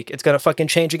 last week, it's going to fucking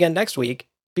change again next week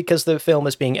because the film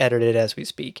is being edited as we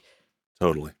speak.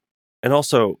 Totally. And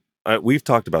also, we've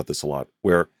talked about this a lot,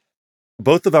 where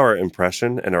both of our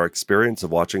impression and our experience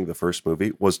of watching the first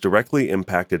movie was directly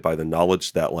impacted by the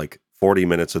knowledge that like 40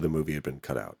 minutes of the movie had been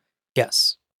cut out.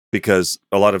 Yes. Because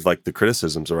a lot of like the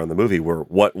criticisms around the movie were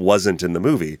what wasn't in the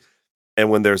movie. And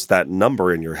when there's that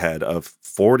number in your head of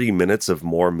 40 minutes of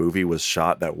more movie was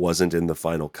shot that wasn't in the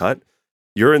final cut,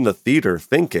 you're in the theater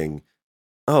thinking,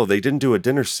 oh, they didn't do a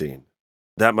dinner scene.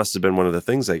 That must have been one of the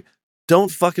things.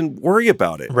 Don't fucking worry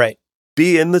about it. Right.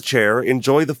 Be in the chair,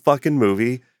 enjoy the fucking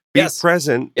movie, be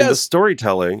present in the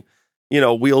storytelling.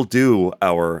 we'll do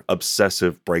our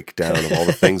obsessive breakdown of all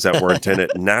the things that weren't in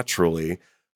it naturally.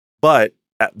 But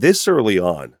at this early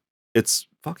on, it's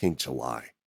fucking July.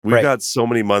 We've Right. got so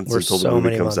many months We're until the so movie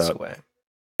many comes months out. away.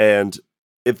 And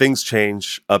if things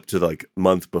change up to like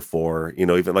month before,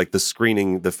 even like the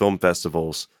screening, the film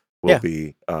festivals will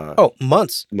be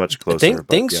months. much closer.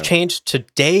 Things changed to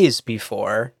days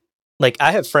before. Like,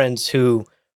 I have friends who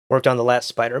worked on the last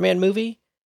Spider-Man movie,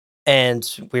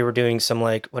 and we were doing some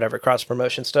like whatever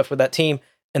cross-promotion stuff with that team,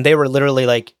 and they were literally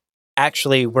like,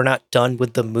 actually, we're not done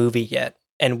with the movie yet.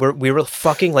 And we were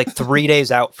fucking like 3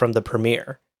 days out from the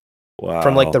premiere. Wow.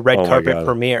 From like the red Oh my carpet God.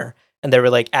 premiere. And they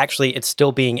were like, actually, it's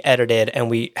still being edited and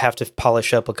we have to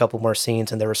polish up a couple more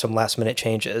scenes. And there were some last minute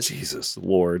changes. Jesus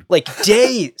Lord. Like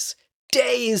days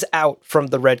out from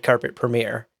the red carpet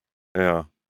premiere. Yeah.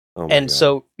 Oh my And God.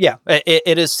 so, yeah,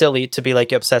 it is silly to be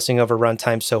like obsessing over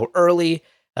runtime so early.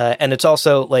 And it's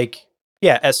also like,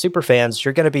 yeah, as super fans,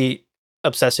 you're going to be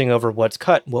obsessing over what's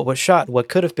cut, what was shot, what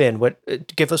could have been,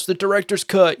 give us the director's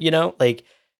cut, like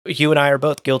you and I are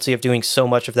both guilty of doing so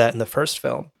much of that in the first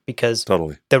film because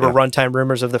Totally. there were runtime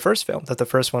rumors of the first film that the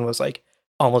first one was like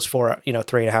almost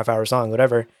 3.5 hours long,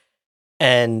 whatever.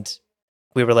 And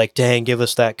we were like, dang, give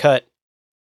us that cut.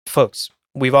 Folks,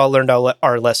 we've all learned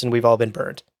our lesson. We've all been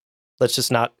burned. Let's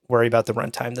just not worry about the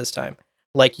runtime this time.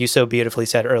 Like you so beautifully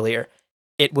said earlier,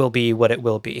 it will be what it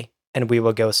will be. And we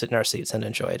will go sit in our seats and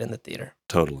enjoy it in the theater.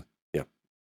 Totally. Yeah.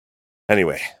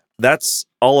 Anyway, that's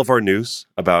all of our news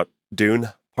about Dune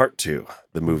Part 2,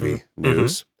 the movie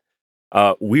news.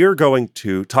 We are going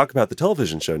to talk about the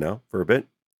television show now for a bit.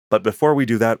 But before we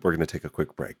do that, we're going to take a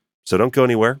quick break. So don't go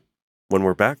anywhere. When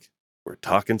we're back, we're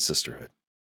talking sisterhood.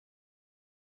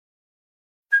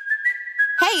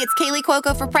 Hey, it's Kaylee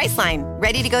Cuoco for Priceline.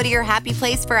 Ready to go to your happy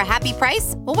place for a happy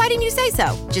price? Well, why didn't you say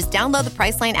so? Just download the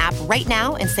Priceline app right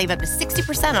now and save up to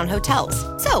 60% on hotels.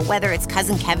 So whether it's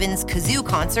Cousin Kevin's Kazoo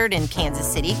Concert in Kansas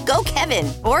City, go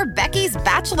Kevin, or Becky's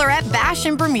Bachelorette Bash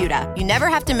in Bermuda, you never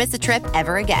have to miss a trip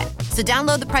ever again. So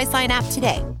download the Priceline app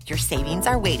today. Your savings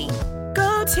are waiting.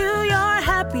 Go to your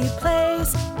happy place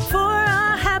for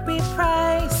a happy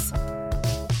price.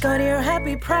 Go to your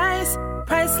happy price,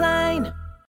 Priceline.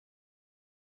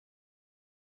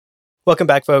 Welcome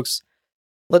back, folks.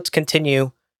 Let's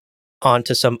continue on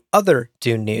to some other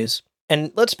Dune news.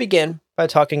 And let's begin by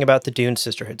talking about the Dune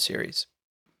Sisterhood series.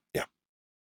 Yeah.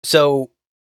 So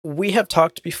we have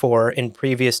talked before in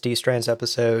previous Distrans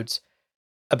episodes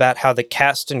about how the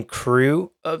cast and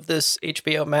crew of this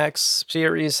HBO Max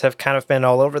series have kind of been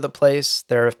all over the place.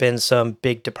 There have been some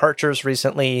big departures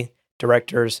recently,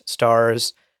 directors,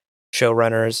 stars,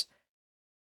 showrunners.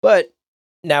 But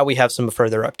now we have some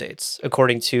further updates,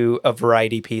 according to a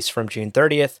Variety piece from June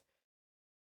 30th.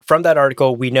 From that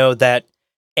article, we know that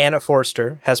Anna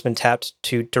Forster has been tapped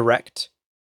to direct,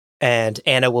 and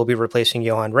Anna will be replacing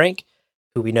Johan Renck,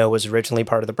 who we know was originally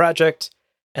part of the project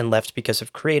and left because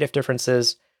of creative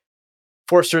differences.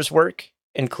 Forster's work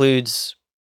includes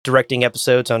directing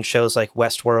episodes on shows like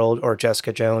Westworld or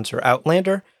Jessica Jones or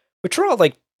Outlander, which are all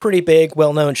like pretty big,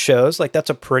 well-known shows. Like that's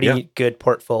a pretty good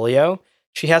portfolio.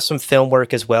 She has some film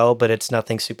work as well, but it's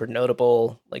nothing super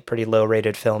notable, like pretty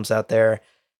low-rated films out there.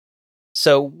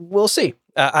 So we'll see.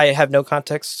 I have no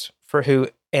context for who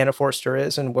Anna Forster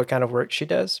is and what kind of work she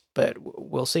does, but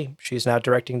we'll see. She's now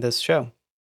directing this show.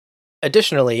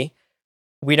 Additionally,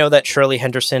 we know that Shirley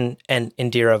Henderson and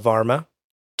Indira Varma,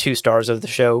 2 stars of the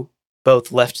show,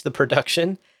 both left the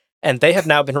production, and they have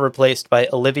now been replaced by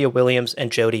Olivia Williams and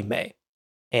Jodie May.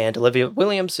 And Olivia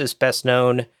Williams is best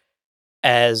known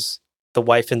as the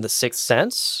wife in The Sixth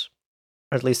Sense,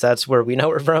 or at least that's where we know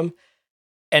her from.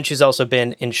 And she's also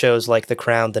been in shows like The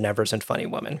Crown, The Nevers, and Funny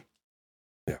Woman.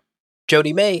 Yeah.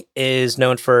 Jodie May is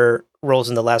known for roles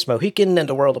in The Last Mohican and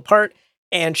A World Apart,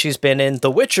 and she's been in The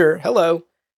Witcher,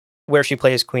 where she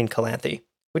plays Queen Calanthe,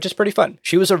 which is pretty fun.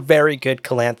 She was a very good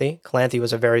Calanthe. Calanthe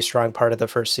was a very strong part of the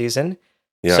first season.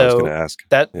 Yeah, so I was going to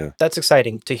ask. That's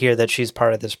exciting to hear that she's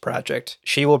part of this project.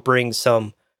 She will bring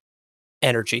some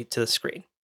energy to the screen.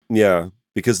 Yeah,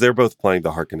 because they're both playing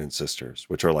the Harkonnen sisters,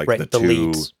 which are like the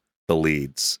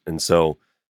leads. And so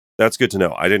that's good to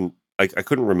know. I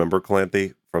couldn't remember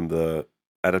Calanthe from the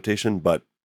adaptation, but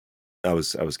I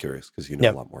was curious because you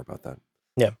know a lot more about that.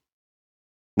 Yeah.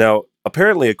 Now,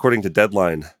 apparently, according to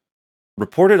Deadline,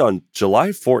 reported on July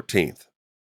 14th,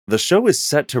 the show is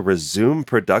set to resume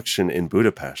production in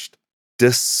Budapest,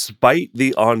 despite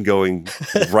the ongoing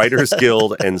Writers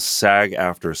Guild and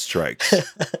SAG-AFTRA strikes.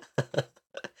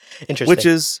 Interesting. Which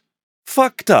is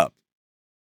fucked up.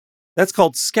 That's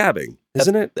called scabbing,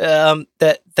 isn't it?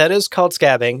 That is called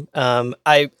scabbing.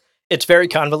 It's very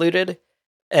convoluted.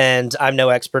 and I'm no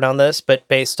expert on this, but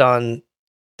based on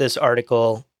this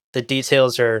article, the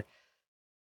details are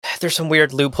there's some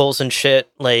weird loopholes and shit.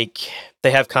 Like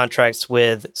they have contracts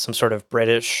with some sort of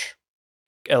British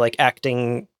like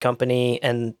acting company,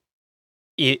 and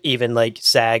even like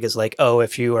SAG is like, oh,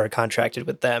 if you are contracted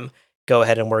with them, go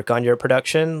ahead and work on your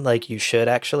production. Like you should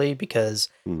actually because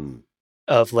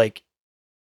of like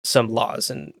some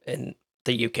laws in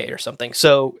the UK or something.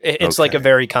 So it's like a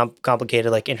very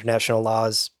complicated like international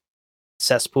laws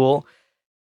cesspool.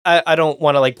 I don't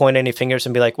want to like point any fingers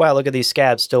and be like, wow, look at these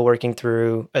scabs still working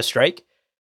through a strike.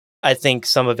 I think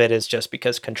some of it is just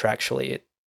because contractually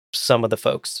some of the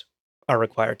folks are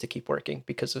required to keep working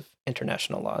because of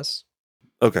international laws.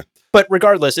 Okay. But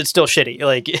regardless, it's still shitty.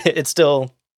 Like it's still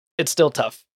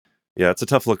tough. Yeah, it's a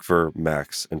tough look for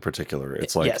Max in particular.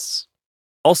 It's like yes.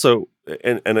 Also,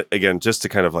 and again, just to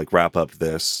kind of like wrap up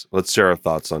this, let's share our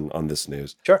thoughts on this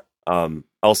news. Sure.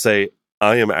 I'll say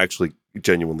I am actually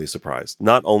genuinely surprised,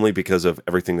 not only because of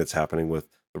everything that's happening with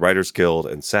the Writers Guild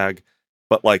and SAG,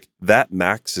 but like that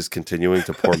Max is continuing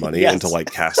to pour money Yes. into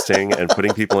like casting and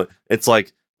putting people in. It's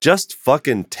like, just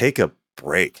fucking take a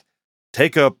break.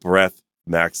 Take a breath,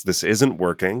 Max. This isn't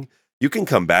working. You can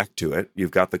come back to it.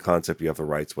 You've got the concept, you have the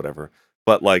rights, whatever.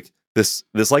 But like this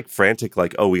like frantic,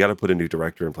 like, oh, we got to put a new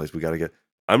director in place. We got to get,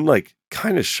 I'm like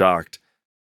kind of shocked.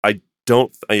 I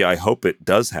hope it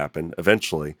does happen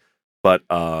eventually. But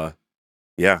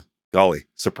yeah, golly,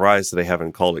 surprised that they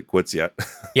haven't called it quits yet.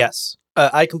 Yes,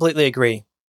 I completely agree.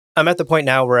 I'm at the point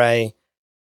now where I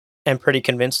am pretty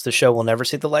convinced the show will never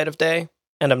see the light of day,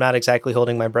 and I'm not exactly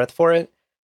holding my breath for it.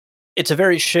 It's a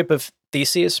very Ship of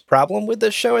Theseus problem with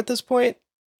this show at this point.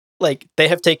 Like, they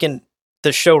have taken the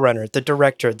showrunner, the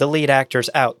director, the lead actors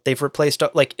out. They've replaced,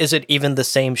 like, is it even the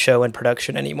same show in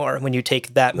production anymore when you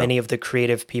take that many of the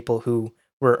creative people who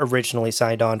were originally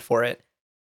signed on for it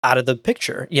out of the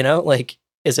picture, you know? Like,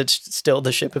 is it still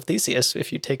the Ship of Theseus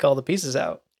if you take all the pieces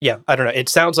out? Yeah, I don't know. It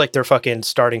sounds like they're fucking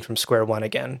starting from square one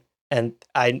again. And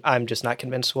I'm just not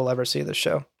convinced we'll ever see this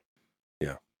show.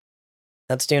 Yeah.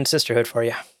 That's Dune Sisterhood for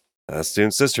you. That's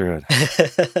Dune Sisterhood.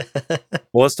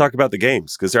 Well, let's talk about the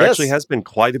games, because there actually has been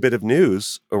quite a bit of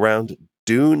news around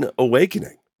Dune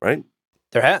Awakening, right?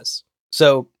 There has.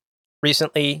 So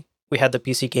recently we had the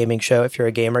PC gaming show. If you're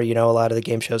a gamer, you know a lot of the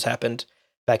game shows happened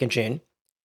back in June.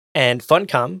 And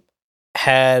Funcom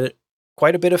had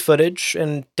quite a bit of footage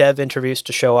and dev interviews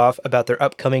to show off about their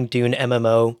upcoming Dune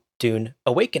MMO, Dune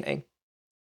Awakening.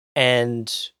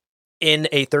 And in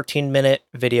a 13-minute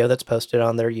video that's posted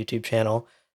on their YouTube channel,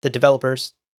 the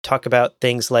developers talk about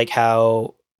things like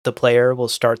how the player will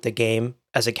start the game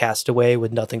as a castaway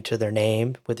with nothing to their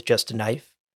name, with just a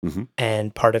knife. Mm-hmm.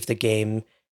 And part of the game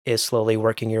is slowly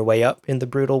working your way up in the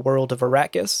brutal world of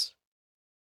Arrakis.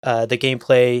 The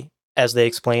gameplay, as they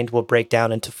explained, will break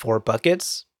down into 4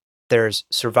 buckets. There's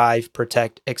survive,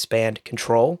 protect, expand,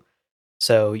 control.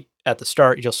 So at the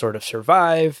start, you'll sort of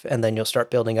survive, and then you'll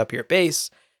start building up your base,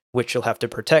 which you'll have to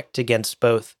protect against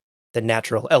both the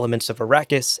natural elements of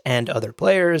Arrakis and other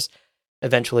players.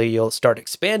 Eventually, you'll start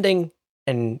expanding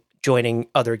and joining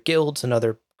other guilds and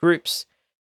other groups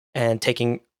and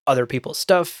taking other people's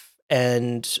stuff.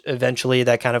 And eventually,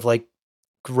 that kind of like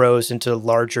grows into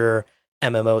larger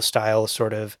MMO style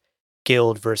sort of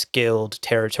guild versus guild,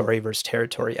 territory versus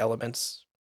territory elements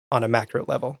on a macro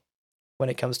level when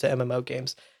it comes to MMO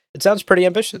games. It sounds pretty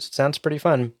ambitious. It sounds pretty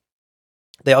fun.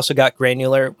 They also got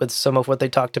granular with some of what they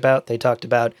talked about. They talked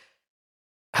about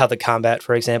how the combat,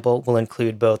 for example, will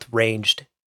include both ranged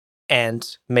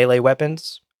and melee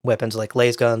weapons. Weapons like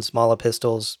laser guns, mala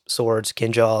pistols, swords,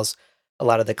 kinjals, a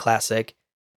lot of the classic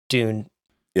Dune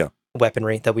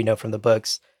weaponry that we know from the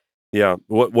books. Yeah.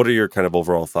 What are your kind of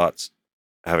overall thoughts,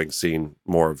 having seen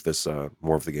more of this,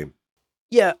 more of the game?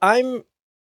 Yeah,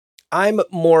 I'm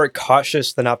more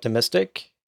cautious than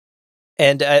optimistic.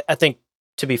 And I think,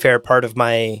 to be fair, part of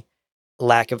my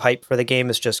lack of hype for the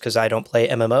game is just because I don't play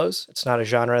MMOs. It's not a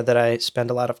genre that I spend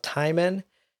a lot of time in.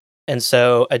 And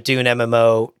so a Dune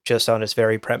MMO, just on its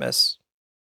very premise,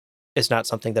 is not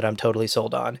something that I'm totally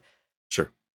sold on.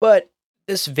 Sure. But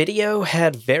this video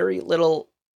had very little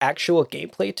actual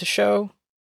gameplay to show.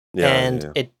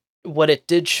 What it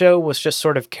did show was just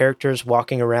sort of characters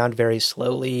walking around very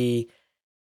slowly.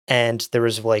 And there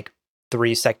was like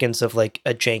 3 seconds of like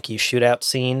a janky shootout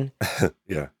scene.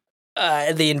 Yeah.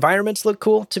 The environments look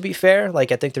cool, to be fair.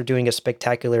 Like, I think they're doing a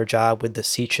spectacular job with the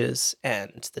sieges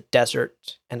and the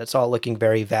desert, and it's all looking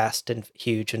very vast and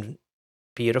huge and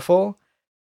beautiful.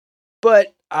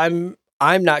 But I'm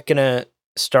not gonna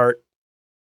start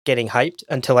getting hyped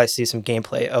until I see some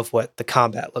gameplay of what the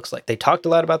combat looks like. They talked a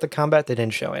lot about the combat, they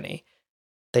didn't show any.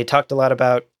 They talked a lot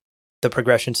about the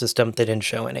progression system, they didn't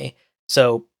show any.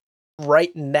 So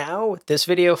right now, this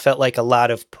video felt like a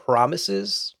lot of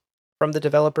promises from the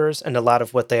developers and a lot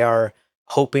of what they are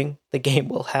hoping the game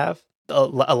will have, a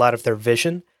lot of their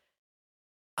vision.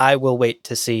 I will wait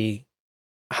to see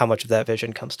how much of that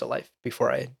vision comes to life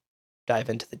before I dive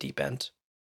into the deep end.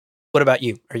 What about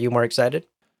you? Are you more excited?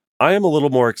 I am a little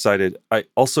more excited. I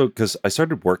also, because I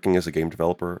started working as a game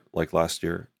developer like last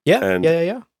year. Yeah, and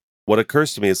yeah. What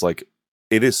occurs to me is like,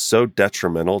 it is so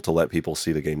detrimental to let people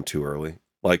see the game too early.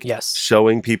 Like, Yes.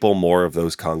 showing people more of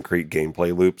those concrete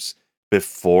gameplay loops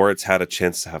before it's had a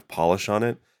chance to have polish on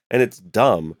it. And it's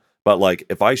dumb, but like,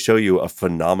 if I show you a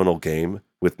phenomenal game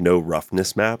with no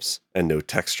roughness maps and no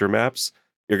texture maps,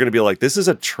 you're going to be like, this is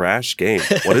a trash game.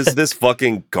 What is this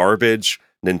fucking garbage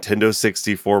Nintendo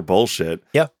 64 bullshit?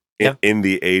 Yeah. In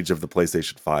the age of the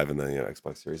PlayStation 5 and the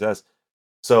Xbox Series S.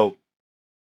 So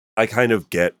I kind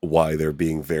of get why they're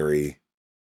being very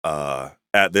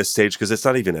at this stage, because it's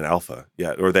not even an alpha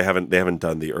yet, or they haven't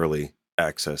done the early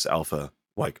access alpha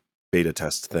like beta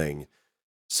test thing.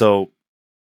 So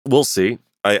we'll see.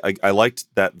 I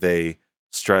liked that they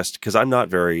stressed, because I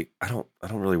don't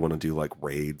really want to do like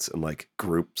raids and like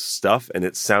group stuff, and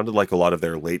it sounded like a lot of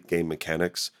their late game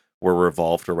mechanics were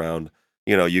revolved around,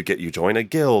 you join a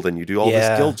guild and you do all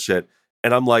this guild shit.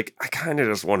 And I'm like, I kind of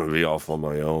just want to be off on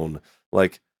my own.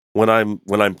 Like when I'm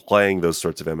playing those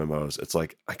sorts of MMOs, it's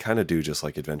like, I kind of do just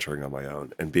like adventuring on my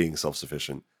own and being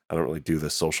self-sufficient. I don't really do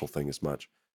this social thing as much,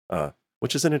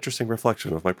 which is an interesting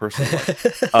reflection of my personal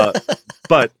life.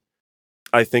 But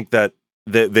I think that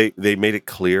they made it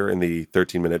clear in the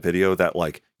 13-minute video that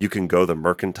like you can go the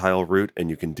mercantile route and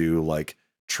you can do like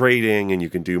trading and you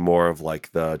can do more of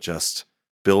like the just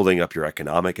building up your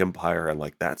economic empire, and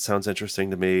like that sounds interesting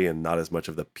to me, and not as much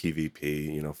of the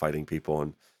PvP, fighting people.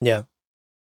 And yeah,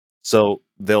 so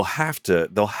they'll have to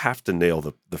nail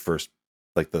the first,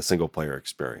 like the single player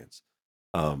experience,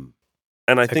 and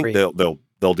I think Agreed.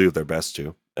 they'll do their best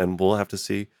to, and we'll have to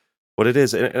see what it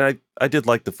is. And I did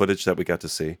like the footage that we got to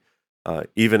see,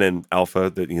 even in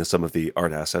alpha, that some of the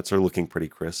art assets are looking pretty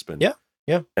crisp. And yeah.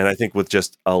 And I think with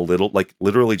just a little, like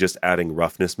literally just adding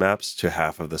roughness maps to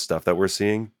half of the stuff that we're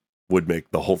seeing would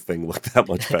make the whole thing look that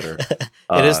much better.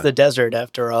 It is the desert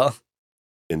after all.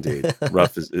 Indeed.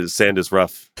 Sand is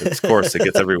rough. It's coarse. It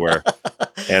gets everywhere.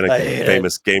 Anakin,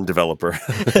 famous game developer,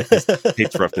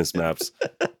 hates roughness maps.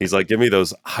 He's like, give me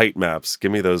those height maps.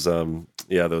 Give me those,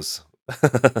 those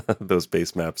those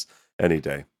base maps any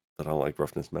day. But I don't like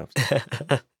roughness maps.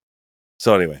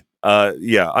 So anyway, I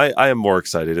am more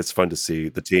excited. It's fun to see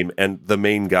the team, and the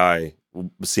main guy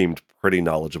seemed pretty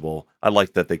knowledgeable. I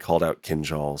like that they called out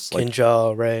Kinjals. Like,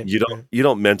 Kinjal, right? You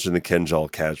don't mention the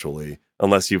Kinjal casually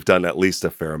unless you've done at least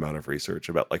a fair amount of research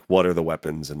about like what are the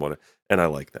weapons and and I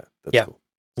like that. That's cool.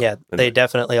 Yeah, anyway. They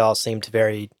definitely all seemed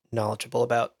very knowledgeable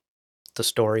about the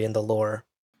story and the lore.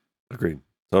 Agreed.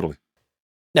 Totally.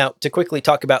 Now, to quickly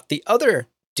talk about the other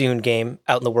Dune game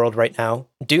out in the world right now,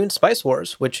 Dune Spice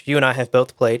Wars, which you and I have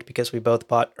both played because we both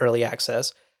bought early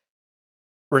access,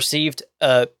 received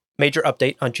a major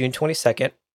update on June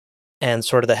 22nd, and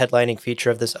sort of the headlining feature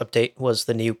of this update was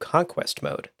the new conquest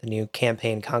mode, the new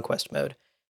campaign conquest mode.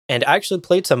 And I actually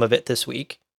played some of it this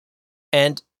week,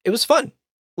 and it was fun.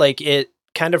 Like, it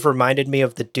kind of reminded me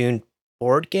of the Dune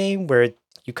board game, where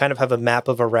you kind of have a map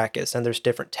of Arrakis, and there's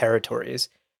different territories,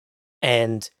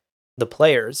 and the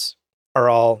players are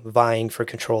all vying for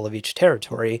control of each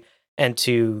territory, and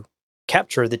to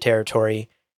capture the territory,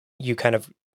 you kind of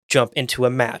jump into a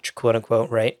match, quote unquote,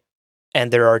 right?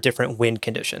 And there are different win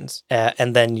conditions,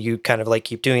 and then you kind of like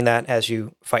keep doing that as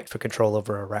you fight for control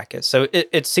over Arrakis. So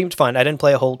it seemed fun. I didn't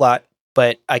play a whole lot,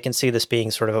 but I can see this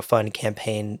being sort of a fun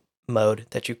campaign mode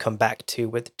that you come back to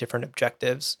with different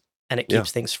objectives, and it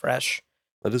keeps things fresh.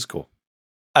 That is cool.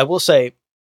 I will say,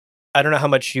 I don't know how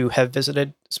much you have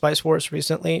visited Spice Wars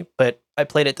recently, but I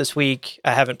played it this week.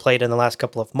 I haven't played in the last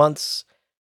couple of months,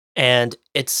 and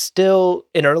it's still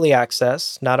in early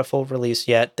access, not a full release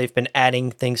yet. They've been adding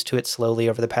things to it slowly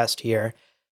over the past year,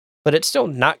 but it's still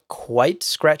not quite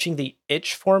scratching the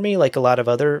itch for me like a lot of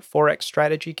other 4X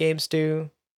strategy games do.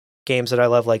 Games that I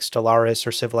love, like Stellaris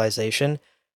or Civilization,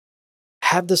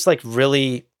 have this like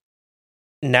really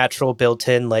natural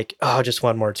built-in, like, oh, just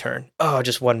one more turn, oh,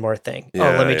 just one more thing,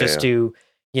 let me just do,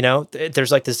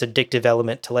 there's like this addictive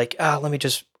element to like, let me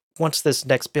just, once this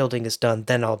next building is done,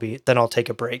 then I'll take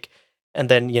a break, and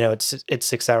then it's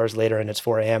 6 hours later and it's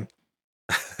 4 a.m.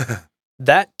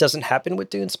 That doesn't happen with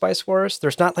Dune Spice Wars.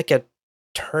 There's not like a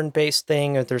turn-based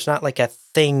thing, or there's not like a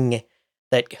thing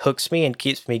that hooks me and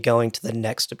keeps me going to the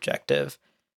next objective.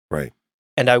 Right.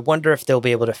 And I wonder if they'll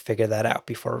be able to figure that out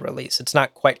before release. It's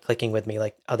not quite clicking with me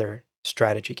like other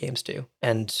strategy games do.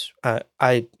 And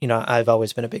I've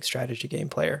always been a big strategy game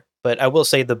player, but I will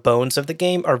say the bones of the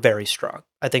game are very strong.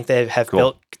 I think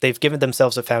Cool. they've given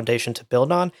themselves a foundation to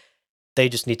build on. They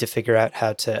just need to figure out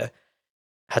how to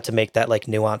make that like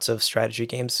nuance of strategy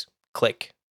games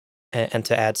click, and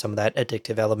to add some of that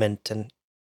addictive element and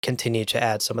continue to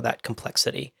add some of that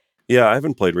complexity. Yeah, I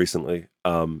haven't played recently.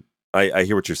 I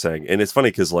hear what you're saying, and it's funny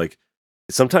because like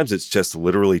sometimes it's just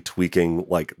literally tweaking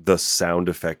like the sound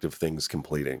effect of things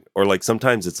completing, or like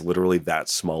sometimes it's literally that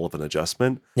small of an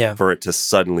adjustment Yeah. for it to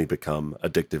suddenly become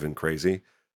addictive and crazy.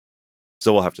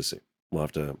 So we'll have to see. We'll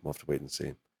have to wait and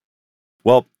see.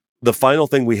 Well, the final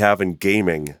thing we have in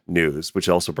gaming news, which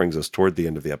also brings us toward the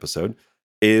end of the episode,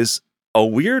 is a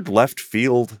weird left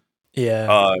field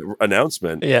Yeah.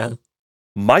 announcement. Yeah.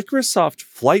 Microsoft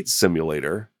Flight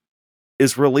Simulator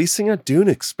is releasing a Dune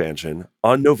expansion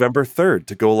on November 3rd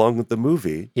to go along with the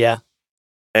movie. Yeah.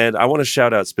 And I want to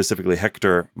shout out specifically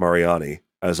Hector Mariani,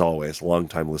 as always,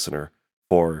 longtime listener,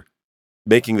 for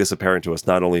making this apparent to us,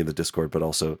 not only in the Discord, but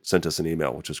also sent us an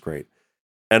email, which is great.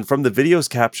 And from the video's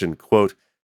caption, quote,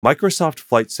 Microsoft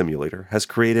Flight Simulator has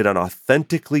created an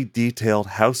authentically detailed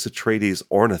House Atreides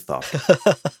ornithopter.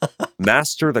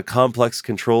 Master the complex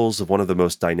controls of one of the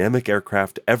most dynamic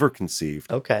aircraft ever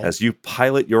conceived Okay. as you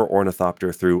pilot your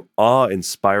ornithopter through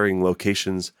awe-inspiring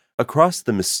locations across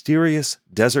the mysterious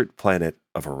desert planet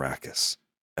of Arrakis.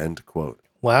 End quote.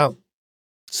 Wow.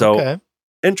 So, Okay.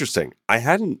 interesting. I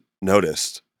hadn't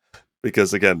noticed,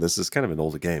 because again, this is kind of an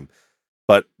older game,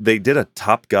 but they did a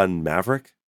Top Gun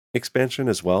Maverick expansion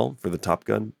as well for the Top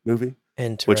Gun movie,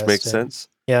 which makes Interesting. sense.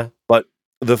 Yeah. But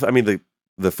the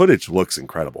footage looks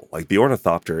incredible. Like the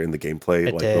ornithopter in the gameplay,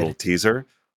 It like did. little teaser,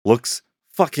 looks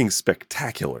fucking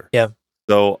spectacular. Yeah.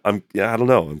 So I don't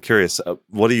know. I'm curious.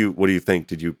 What do you think?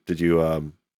 Did you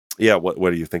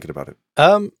what are you thinking about it?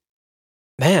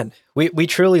 Man, we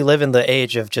truly live in the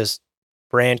age of just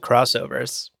brand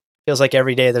crossovers. Feels like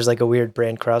every day there's like a weird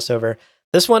brand crossover.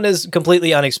 This one is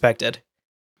completely unexpected.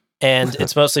 And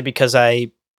it's mostly because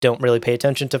I don't really pay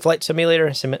attention to flight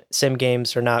simulator. Sim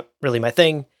games are not really my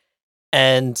thing.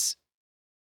 And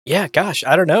yeah, gosh,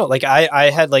 I don't know. Like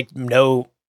I had like no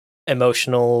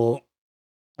emotional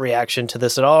reaction to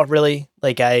this at all, really.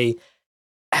 Like I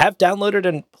have downloaded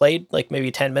and played like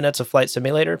maybe 10 minutes of flight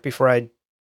simulator before I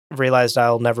realized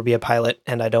I'll never be a pilot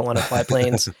and I don't want to fly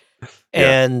planes.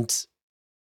 Yeah. And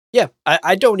yeah,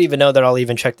 I don't even know that I'll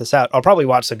even check this out. I'll probably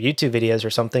watch some YouTube videos or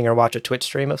something, or watch a Twitch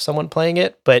stream of someone playing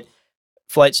it. But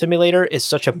Flight Simulator is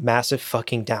such a massive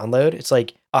fucking download. It's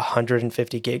like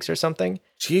 150 gigs or something.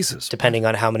 Jesus. Depending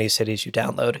on how many cities you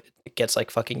download, it gets like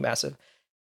fucking massive.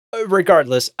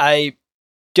 Regardless, I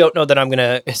don't know that I'm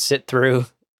going to sit through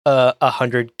a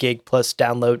 100 gig plus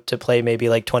download to play maybe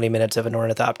like 20 minutes of an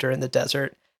ornithopter in the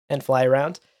desert and fly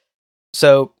around.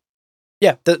 So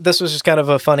yeah, this was just kind of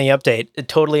a funny update.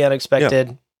 Totally unexpected.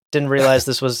 Yeah. Didn't realize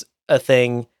this was a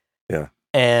thing. Yeah.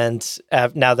 And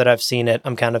now that I've seen it,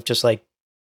 I'm kind of just like,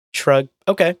 shrug.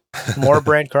 Okay, more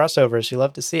brand crossovers. You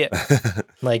love to see it.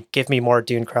 Like, give me more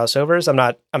Dune crossovers. I'm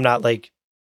not like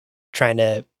trying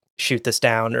to shoot this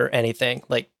down or anything.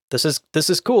 Like, this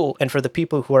is cool. And for the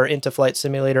people who are into Flight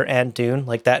Simulator and Dune,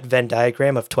 like that Venn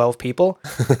diagram of 12 people,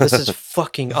 this is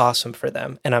fucking awesome for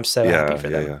them. And I'm so happy for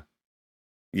them.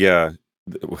 Yeah.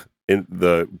 In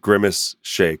the Grimace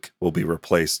shake will be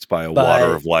replaced by a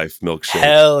Water of Life milkshake.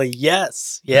 Hell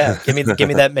yes. Yeah. Give me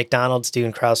that McDonald's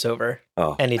Dune crossover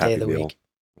any day of the week.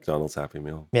 McDonald's Happy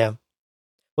Meal. Yeah.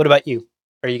 What about you?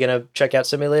 Are you going to check out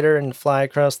Simulator and fly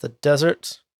across the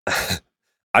desert?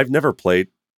 I've never played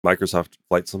Microsoft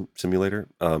Flight Simulator.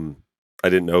 I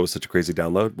didn't know it was such a crazy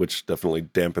download, which definitely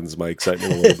dampens my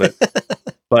excitement a little bit.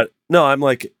 But no,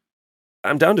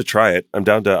 I'm down to try it. I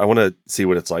want to see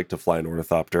what it's like to fly an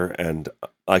ornithopter, and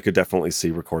I could definitely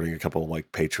see recording a couple of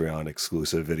like Patreon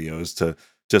exclusive videos to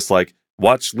just like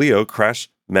watch Leo crash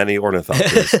many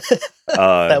ornithopters.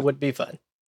 That would be fun.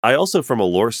 I also, from a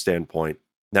lore standpoint,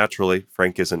 naturally,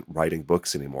 Frank isn't writing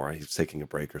books anymore. He's taking a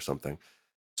break or something.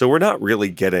 So we're not really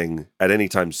getting, at any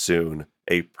time soon,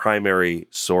 a primary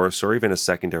source or even a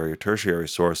secondary or tertiary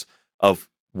source of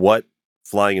what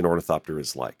flying an ornithopter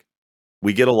is like.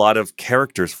 We get a lot of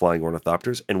characters flying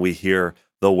ornithopters, and we hear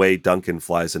the way Duncan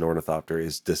flies an ornithopter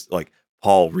is just like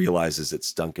Paul realizes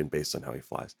it's Duncan based on how he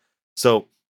flies. So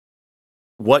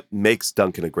what makes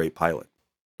Duncan a great pilot?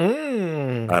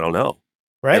 I don't know.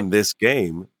 Right. And this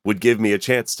game would give me a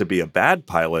chance to be a bad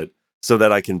pilot so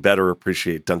that I can better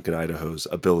appreciate Duncan Idaho's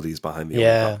abilities behind the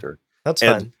ornithopter. That's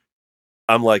and fun.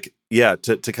 I'm like,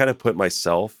 to kind of put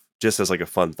myself just as like a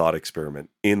fun thought experiment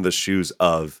in the shoes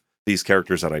of these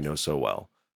characters that I know so well.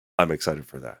 I'm excited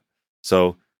for that.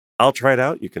 So I'll try it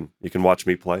out. You can watch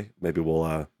me play. Maybe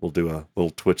we'll do a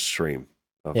little Twitch stream.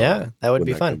 That would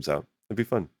be fun. Comes out. It'd be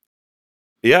fun.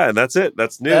 Yeah, and that's it.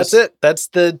 That's news. That's it. That's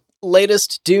the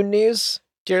latest Dune news,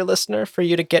 dear listener, for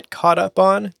you to get caught up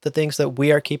on, the things that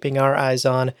we are keeping our eyes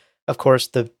on. Of course,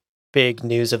 the big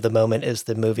news of the moment is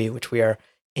the movie, which we are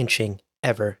inching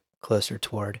ever closer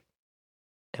toward.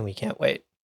 And we can't wait.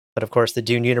 But of course, the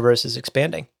Dune universe is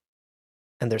expanding.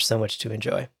 And there's so much to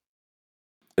enjoy.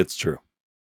 It's true.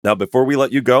 Now, before we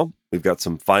let you go, we've got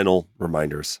some final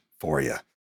reminders for you.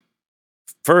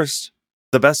 First,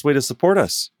 the best way to support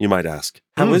us, you might ask.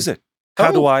 How is it?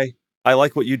 How do I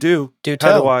like what you do.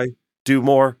 How do I do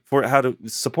more for how to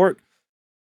support?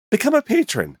 Become a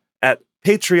patron at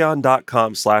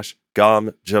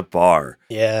patreon.com/GomJabbar.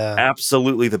 Yeah.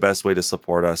 Absolutely the best way to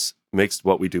support us. Makes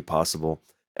what we do possible.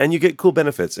 And you get cool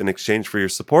benefits in exchange for your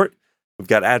support. We've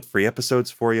got ad-free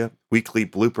episodes for you, weekly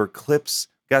blooper clips,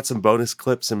 got some bonus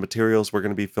clips and materials we're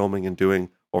going to be filming and doing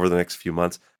over the next few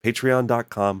months.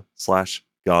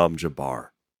 Patreon.com/GomJabbar.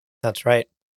 That's right.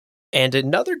 And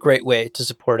another great way to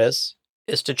support us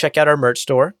is to check out our merch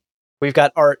store. We've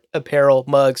got art, apparel,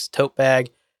 mugs, tote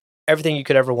bag, everything you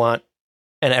could ever want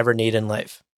and ever need in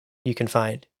life. You can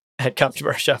find at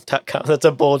GomJabarShop.com. That's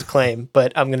a bold claim,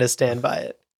 but I'm going to stand by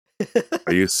it.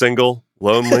 Are you single,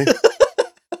 lonely?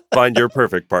 Find your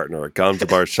perfect partner at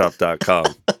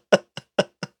GomJabarShop.com.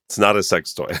 It's not a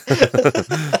sex toy.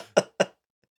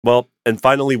 Well, and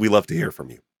finally, we love to hear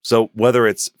from you. So whether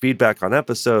it's feedback on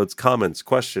episodes, comments,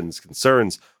 questions,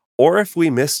 concerns, or if we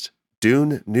missed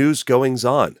Dune news goings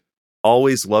on,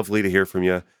 always lovely to hear from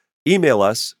you. Email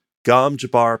us,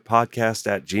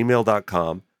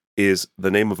 gomjabarpodcast@gmail.com is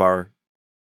the name of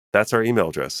that's our email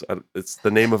address. It's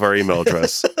the name of our email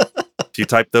address. If you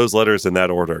type those letters in that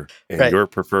order in your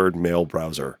preferred mail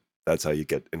browser, that's how you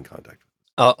get in contact.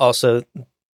 Also,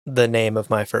 the name of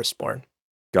my firstborn.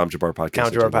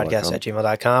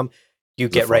 GomJabarPodcast@gmail.com. You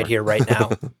get right here, right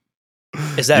now.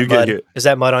 Is that mud? Is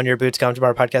that mud on your boots?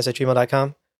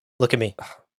 GomJabarPodcast@gmail.com. Look at me.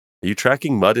 Are you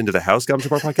tracking mud into the house?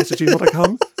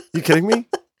 GomJabarPodcast@gmail.com. You kidding me?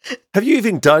 Have you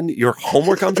even done your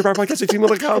homework?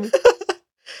 GomJabarPodcast@gmail.com.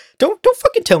 Don't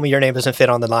fucking tell me your name doesn't fit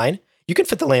on the line. You can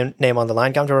fit the name on the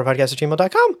line.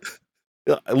 GomJabarPodcast@gmail.com.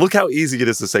 Look how easy it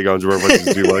is to say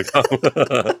GomJabarPodcast@gmail.com.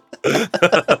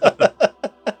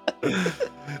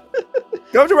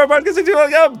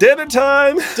 GomJabarPodcast@gmail.com. Dinner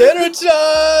time. Dinner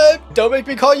time. Don't make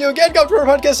me call you again.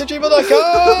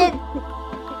 GomJabarPodcast@gmail.com.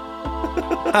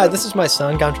 Hi, this is my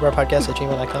son.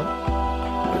 GomJabarPodcast@gmail.com.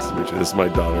 Nice to meet you. This is my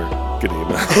daughter. Good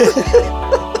email.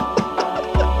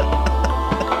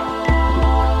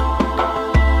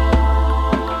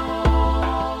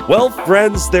 Well,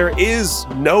 friends, there is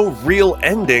no real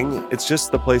ending. It's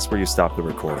just the place where you stop the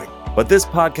recording. But this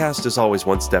podcast is always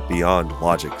one step beyond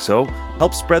logic, so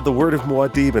help spread the word of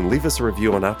Muad'Dib and leave us a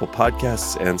review on Apple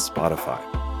Podcasts and Spotify.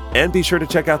 And be sure to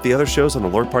check out the other shows on the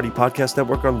Lord Party Podcast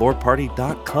Network on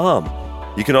lordparty.com.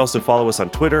 You can also follow us on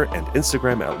Twitter and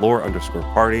Instagram at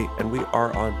lore_party, and we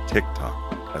are on TikTok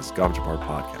as GomJabar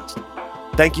Podcast.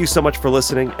 Thank you so much for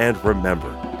listening, and remember,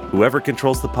 whoever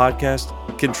controls the podcast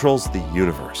controls the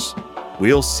universe.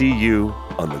 We'll see you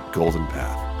on the golden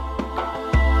path.